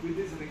with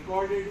this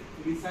recorded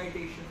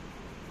recitation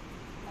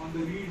on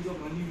the Reeds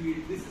of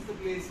Runnymede. This is the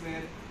place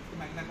where the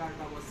Magna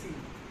Carta was seen.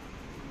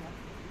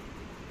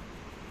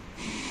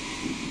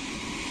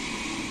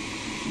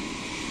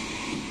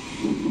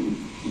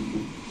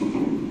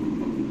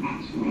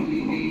 At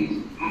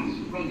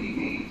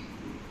Runnymede,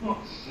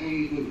 what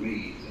say the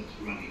reeds at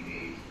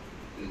Runnymede?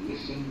 The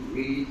listen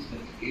reeds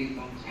that give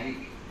and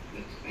take,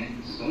 that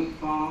bend so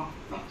far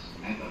but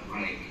never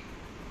break.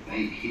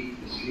 They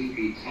keep the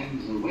sleepy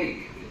Thames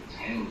awake with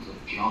tales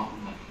of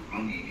John at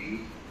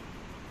Runnymede.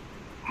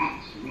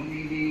 At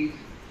Runnymede,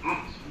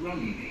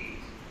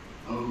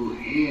 oh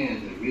hear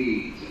the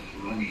reeds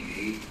at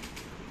Runnymede.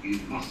 You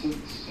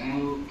mustn't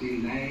sell,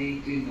 delay,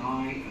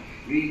 deny a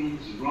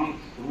freeman's right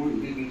for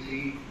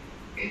liberty.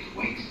 It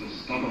wakes the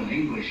stubborn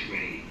English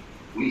free.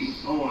 We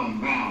saw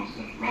 'em roused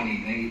at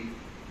Runnymede.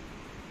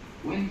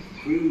 When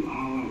through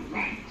our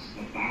ranks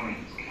the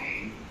barons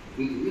came,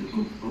 with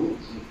little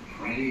thoughts of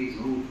praise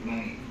or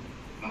blame,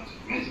 but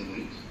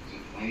resolute to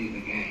play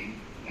the game,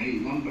 they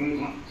lumbered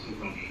up to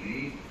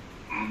Runnymede,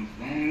 and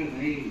there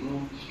they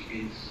launched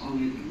in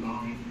solid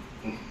line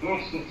the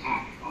first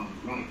attack on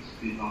right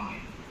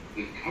divine,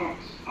 the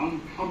Kirk's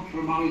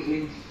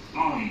uncompromising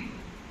sign.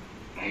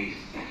 They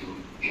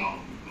settled John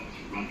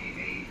at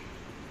Runnymede.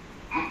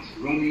 At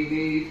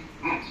Runnymede,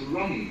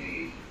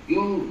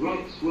 your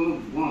rights were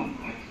won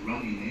at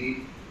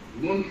Runnymede.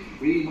 No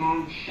free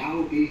man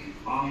shall be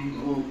fined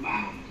or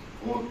bound,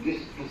 or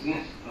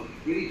dispossessed of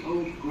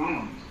freehold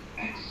ground,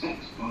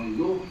 except by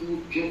lawful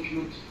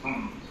judgment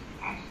found,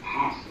 and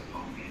passed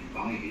upon him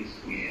by his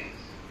peers.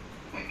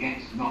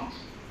 Forget not,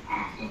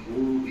 after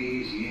all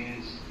these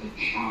years, the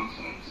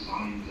charter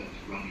signed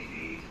at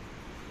Runnymede.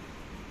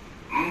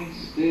 And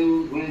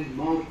still, when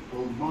mob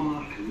or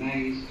monarch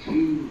lays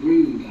too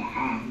rude a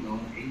hand on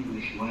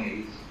English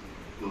ways,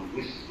 the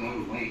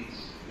whisper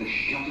waits, the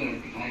shudder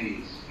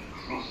plays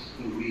across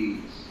the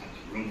weeds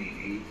at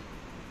Runnymede.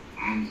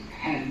 And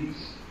Thames,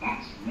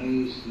 that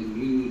knows the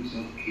moods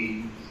of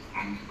kings,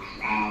 and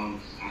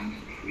crowds, and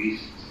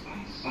priests,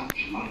 and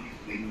such like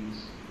things,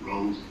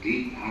 rolls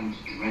deep and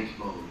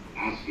dreadful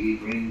as he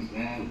brings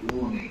their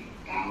warning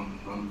down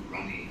from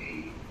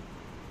Runnymede.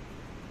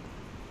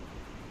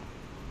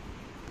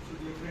 So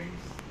dear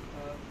friends,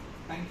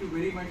 thank you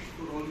very much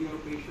for all your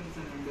patience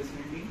and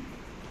understanding.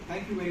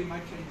 Thank you very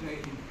much and Jai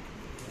Hind.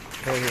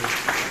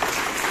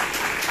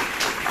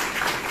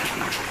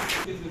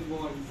 His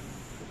involved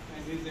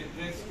and his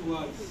address to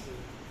us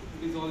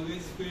is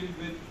always filled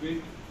with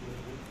wit,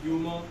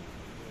 humor,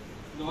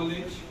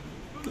 knowledge,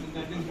 and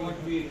that is what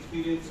we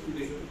experience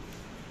today.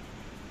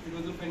 It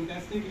was a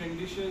fantastic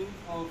rendition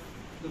of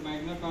the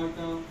Magna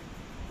Carta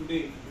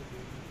today,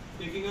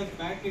 taking us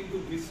back into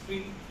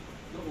history,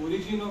 the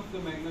origin of the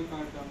Magna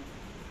Carta,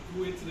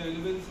 to its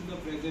relevance in the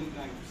present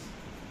times.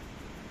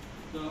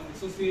 The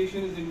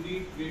association is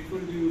indeed grateful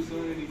to you, sir,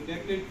 and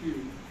indebted to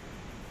you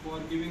for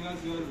giving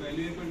us your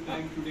valuable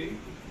time today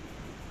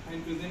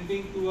and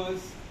presenting to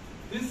us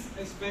this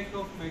aspect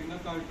of Magna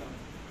Carta,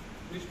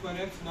 which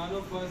perhaps none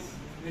of us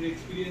had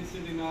experienced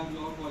it in our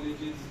law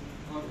colleges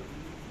or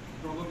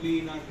probably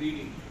in our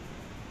reading.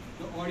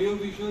 The audio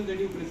visual that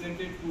you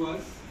presented to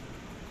us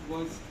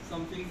was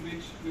something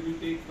which we will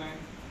take back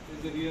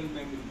as a real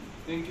memory.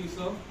 Thank you,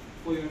 sir,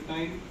 for your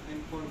time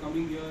and for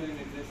coming here and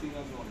addressing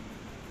us all.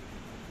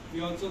 We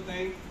also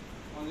thank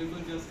Honorable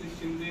Justice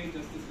Shinde,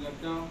 Justice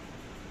Ladda,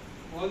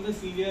 all the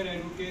senior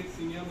advocates,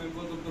 senior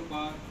members of the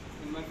bar,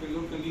 and my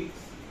fellow colleagues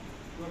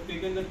who have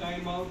taken the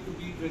time out to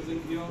be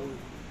present here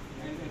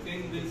and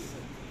attend this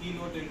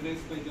keynote address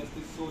by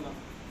Justice Sonak.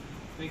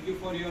 Thank you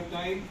for your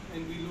time,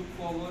 and we look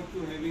forward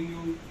to having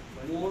you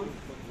more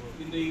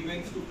in the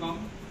events to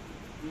come.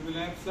 We will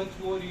have such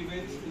more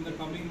events in the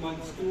coming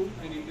months too,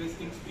 and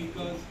interesting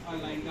speakers are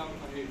lined up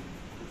ahead.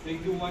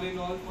 Thank you one and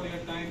all for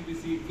your time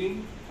this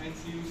evening, and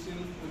see you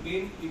soon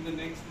again in the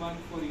next month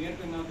for yet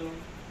another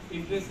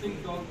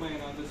interesting talk by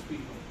another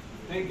speaker.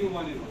 Thank you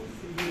one and all.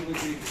 Have a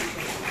great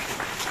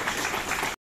day.